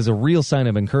I see is a real sign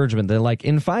of encouragement that, like,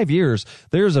 in 5 years,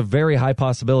 there's a very high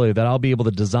possibility that I'll be able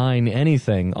to design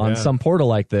anything on some portal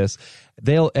like this.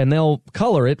 They'll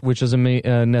color it, which is a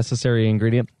necessary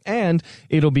ingredient, and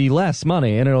it'll be less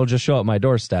money, and it'll just show up my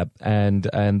doorstep, and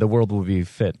the world will be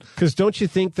fit. Because don't you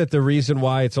think that the reason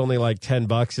why it's only like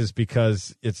 $10 is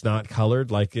because it's not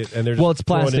colored, and they're just it's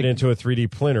plastic. throwing it into a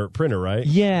 3D printer, right?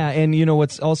 Yeah, and you know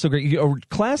what's also great?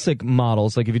 Classic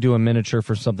models, like if you do a miniature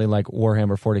for something like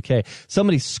Warhammer 40K,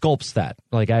 somebody sculpts that,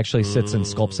 like actually sits and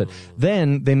sculpts it.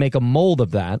 Then they make a mold of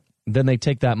that. Then they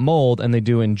take that mold and they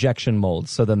do injection molds.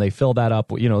 So then they fill that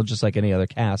up, just like any other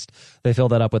cast. They fill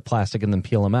that up with plastic and then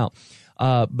peel them out.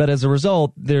 But as a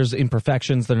result, there's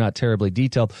imperfections. They're not terribly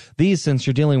detailed. These, since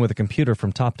you're dealing with a computer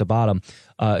from top to bottom,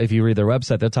 if you read their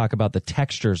website, they'll talk about the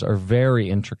textures are very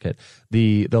intricate.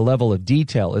 The level of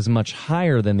detail is much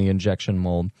higher than the injection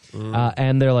mold.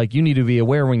 And they're like, you need to be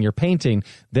aware when you're painting,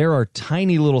 there are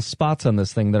tiny little spots on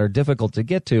this thing that are difficult to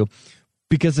get to.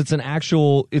 Because it's a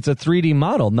 3D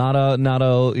model, not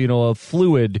a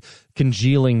fluid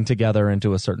congealing together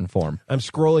into a certain form. I'm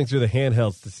scrolling through the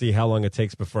handhelds to see how long it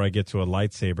takes before I get to a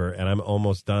lightsaber, and I'm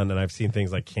almost done. And I've seen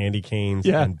things like candy canes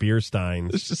and beer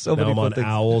steins. There's just so now many I'm on things.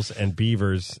 owls and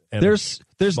beavers. And There's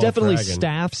small definitely dragon.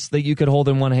 staffs that you could hold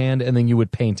in one hand, and then you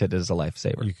would paint it as a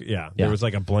lifesaver. There was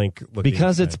like a blank looking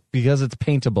because thing. it's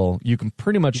paintable. You can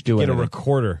pretty much do it. Get a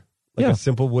recorder. Like a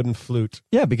simple wooden flute.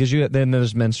 Yeah, because then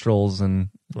there's minstrels and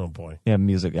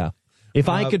music. Yeah, if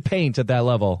I could paint at that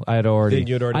level, I'd already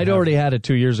had it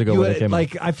 2 years ago when it came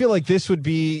out. I feel like this would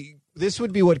be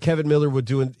what Kevin Miller would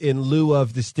do in lieu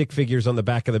of the stick figures on the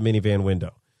back of the minivan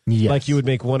window. Yes. Like you would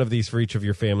make one of these for each of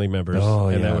your family members,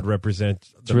 and that would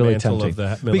represent the really mantle tempting.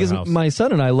 of the Miller because house. my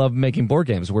son and I love making board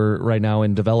games. We're right now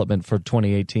in development for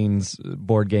 2018's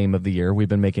board game of the year. We've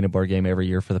been making a board game every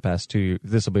year for the past 2 years.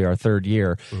 This will be our third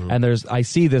year. And I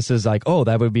see this as like,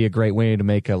 that would be a great way to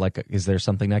make is there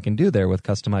something I can do there with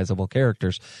customizable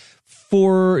characters?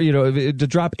 To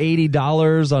drop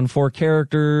 $80 on 4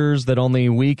 characters that only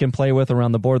we can play with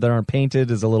around the board that aren't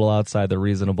painted is a little outside the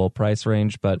reasonable price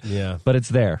range, but it's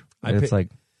there. For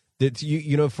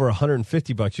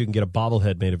 $150 you can get a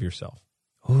bobblehead made of yourself.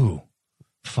 Ooh,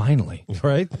 finally.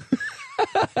 Right?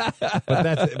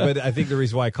 But I think the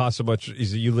reason why it costs so much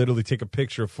is that you literally take a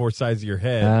picture of 4 sides of your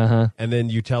head, and then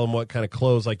you tell them what kind of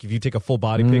clothes. Like if you take a full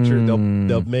body picture,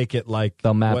 they'll make it like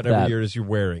they'll map whatever that. it is you're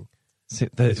wearing. See,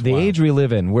 the age we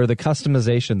live in, where the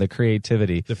customization, the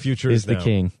creativity, the future is the now.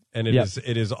 king. And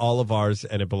it is all of ours,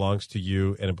 and it belongs to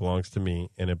you, and it belongs to me,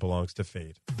 and it belongs to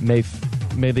fate. May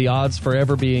the odds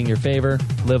forever be in your favor.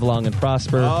 Live long and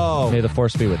prosper. Oh. May the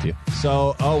force be with you.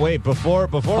 So, wait, before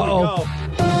we go.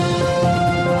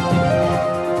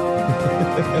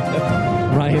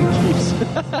 Ryan keeps.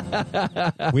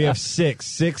 We have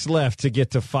six left to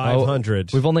get to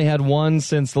 500. We've only had one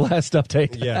since the last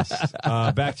update. Yes.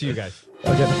 Back to you guys.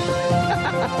 Okay.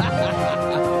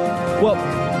 Well,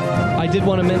 I did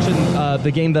want to mention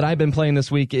the game that I've been playing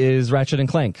this week is Ratchet &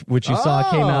 Clank, which you saw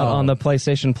came out on the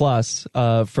PlayStation Plus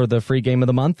for the free game of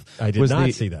the month. I did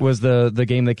not see that. Was the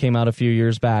game that came out a few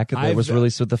years back that was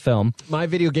released with the film. My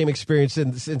video game experience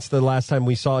since the last time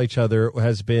we saw each other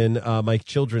has been my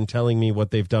children telling me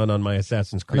what they've done on my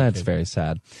Assassin's Creed That's game. very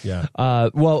sad. Yeah.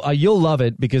 You'll love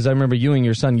it because I remember you and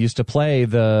your son used to play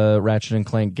the Ratchet &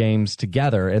 Clank games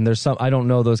together, and there's some, I don't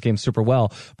know those games super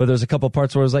well, but there's a couple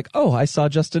parts where I was like, oh, I saw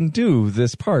Justin do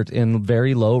this part in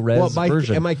very low res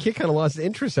version. And my kid kind of lost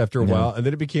interest after a while, and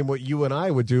then it became what you and I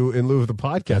would do in lieu of the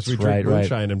podcast. We drink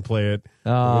moonshine and play it.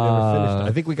 We never finished it.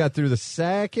 I think we got through the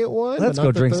second one. Let's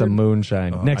go drink some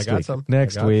moonshine next week.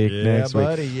 Next week.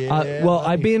 Buddy,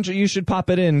 you should pop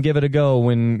it in, give it a go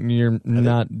when you're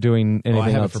not doing anything I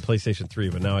have else. it for PlayStation 3,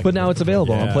 but now it's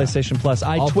available on PlayStation Plus.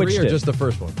 I twitched three or it. just the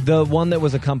first one? The one that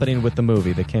was accompanied with the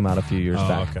movie that came out a few years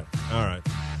back. Okay. All right.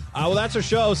 Well, that's our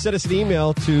show. Send us an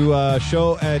email to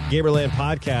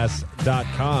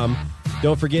show@gamerlandpodcast.com.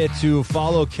 Don't forget to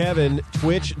follow Kevin,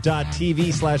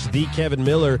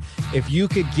 twitch.tv/TheKevinMiller. If you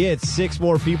could get 6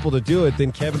 more people to do it,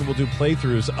 then Kevin will do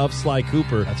playthroughs of Sly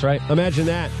Cooper. That's right. Imagine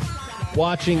that.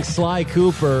 Watching Sly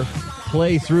Cooper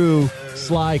play through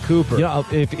Sly Cooper. You know,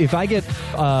 if I get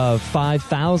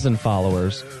 5,000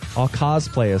 followers, I'll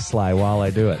cosplay as Sly while I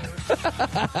do it.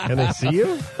 Can they see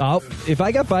you? If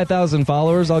I got 5,000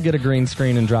 followers, I'll get a green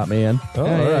screen and drop me in. Oh, all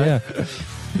right. Yeah.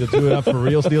 You'll do it up for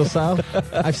real steel style?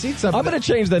 I've seen something. I'm going to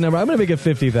change that number. I'm going to make it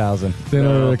 50,000 in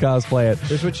order to cosplay it.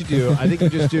 Here's what you do. I think you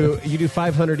do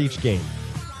 500 each game.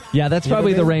 Yeah, that's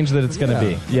probably the range that it's going to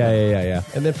be. Yeah.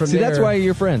 And then from there, that's why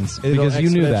you're friends, because you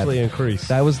knew that. Increase.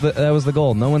 That was the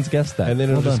goal. No one's guessed that. And then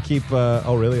it'll just keep.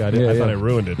 Oh, really? I thought I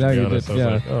ruined it. To be honest, I was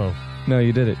like, oh. No,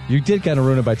 you did it. You did kind of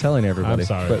ruin it by telling everybody. I'm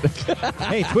sorry.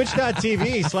 Hey,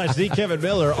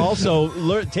 twitch.tv/TheKevinMiller.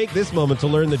 Also, take this moment to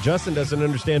learn that Justin doesn't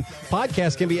understand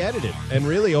podcasts can be edited. And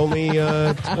really, only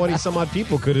 20-some-odd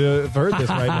people could have heard this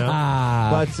right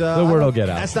now. But the word will get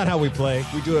out. That's not how we play.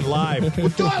 We do it live. We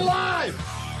do it live!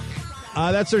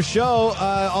 That's our show.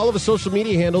 All of the social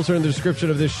media handles are in the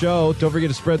description of this show. Don't forget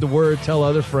to spread the word. Tell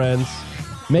other friends.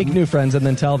 Make new friends and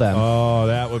then tell them. Oh,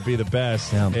 that would be the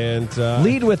best. Yeah. And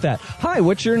lead with that. Hi,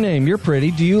 what's your name? You're pretty.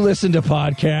 Do you listen to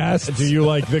podcasts? Do you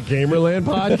like the Gamerland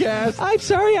podcast? I'm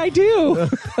sorry, I do.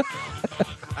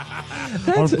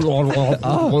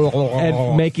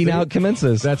 And making out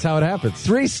commences. That's how it happens.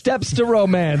 3 steps to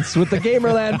romance with the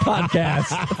Gamerland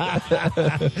podcast.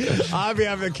 On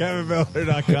behalf of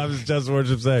KevinMiller.com, this is Justin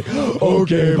Worship saying,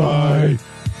 okay, bye.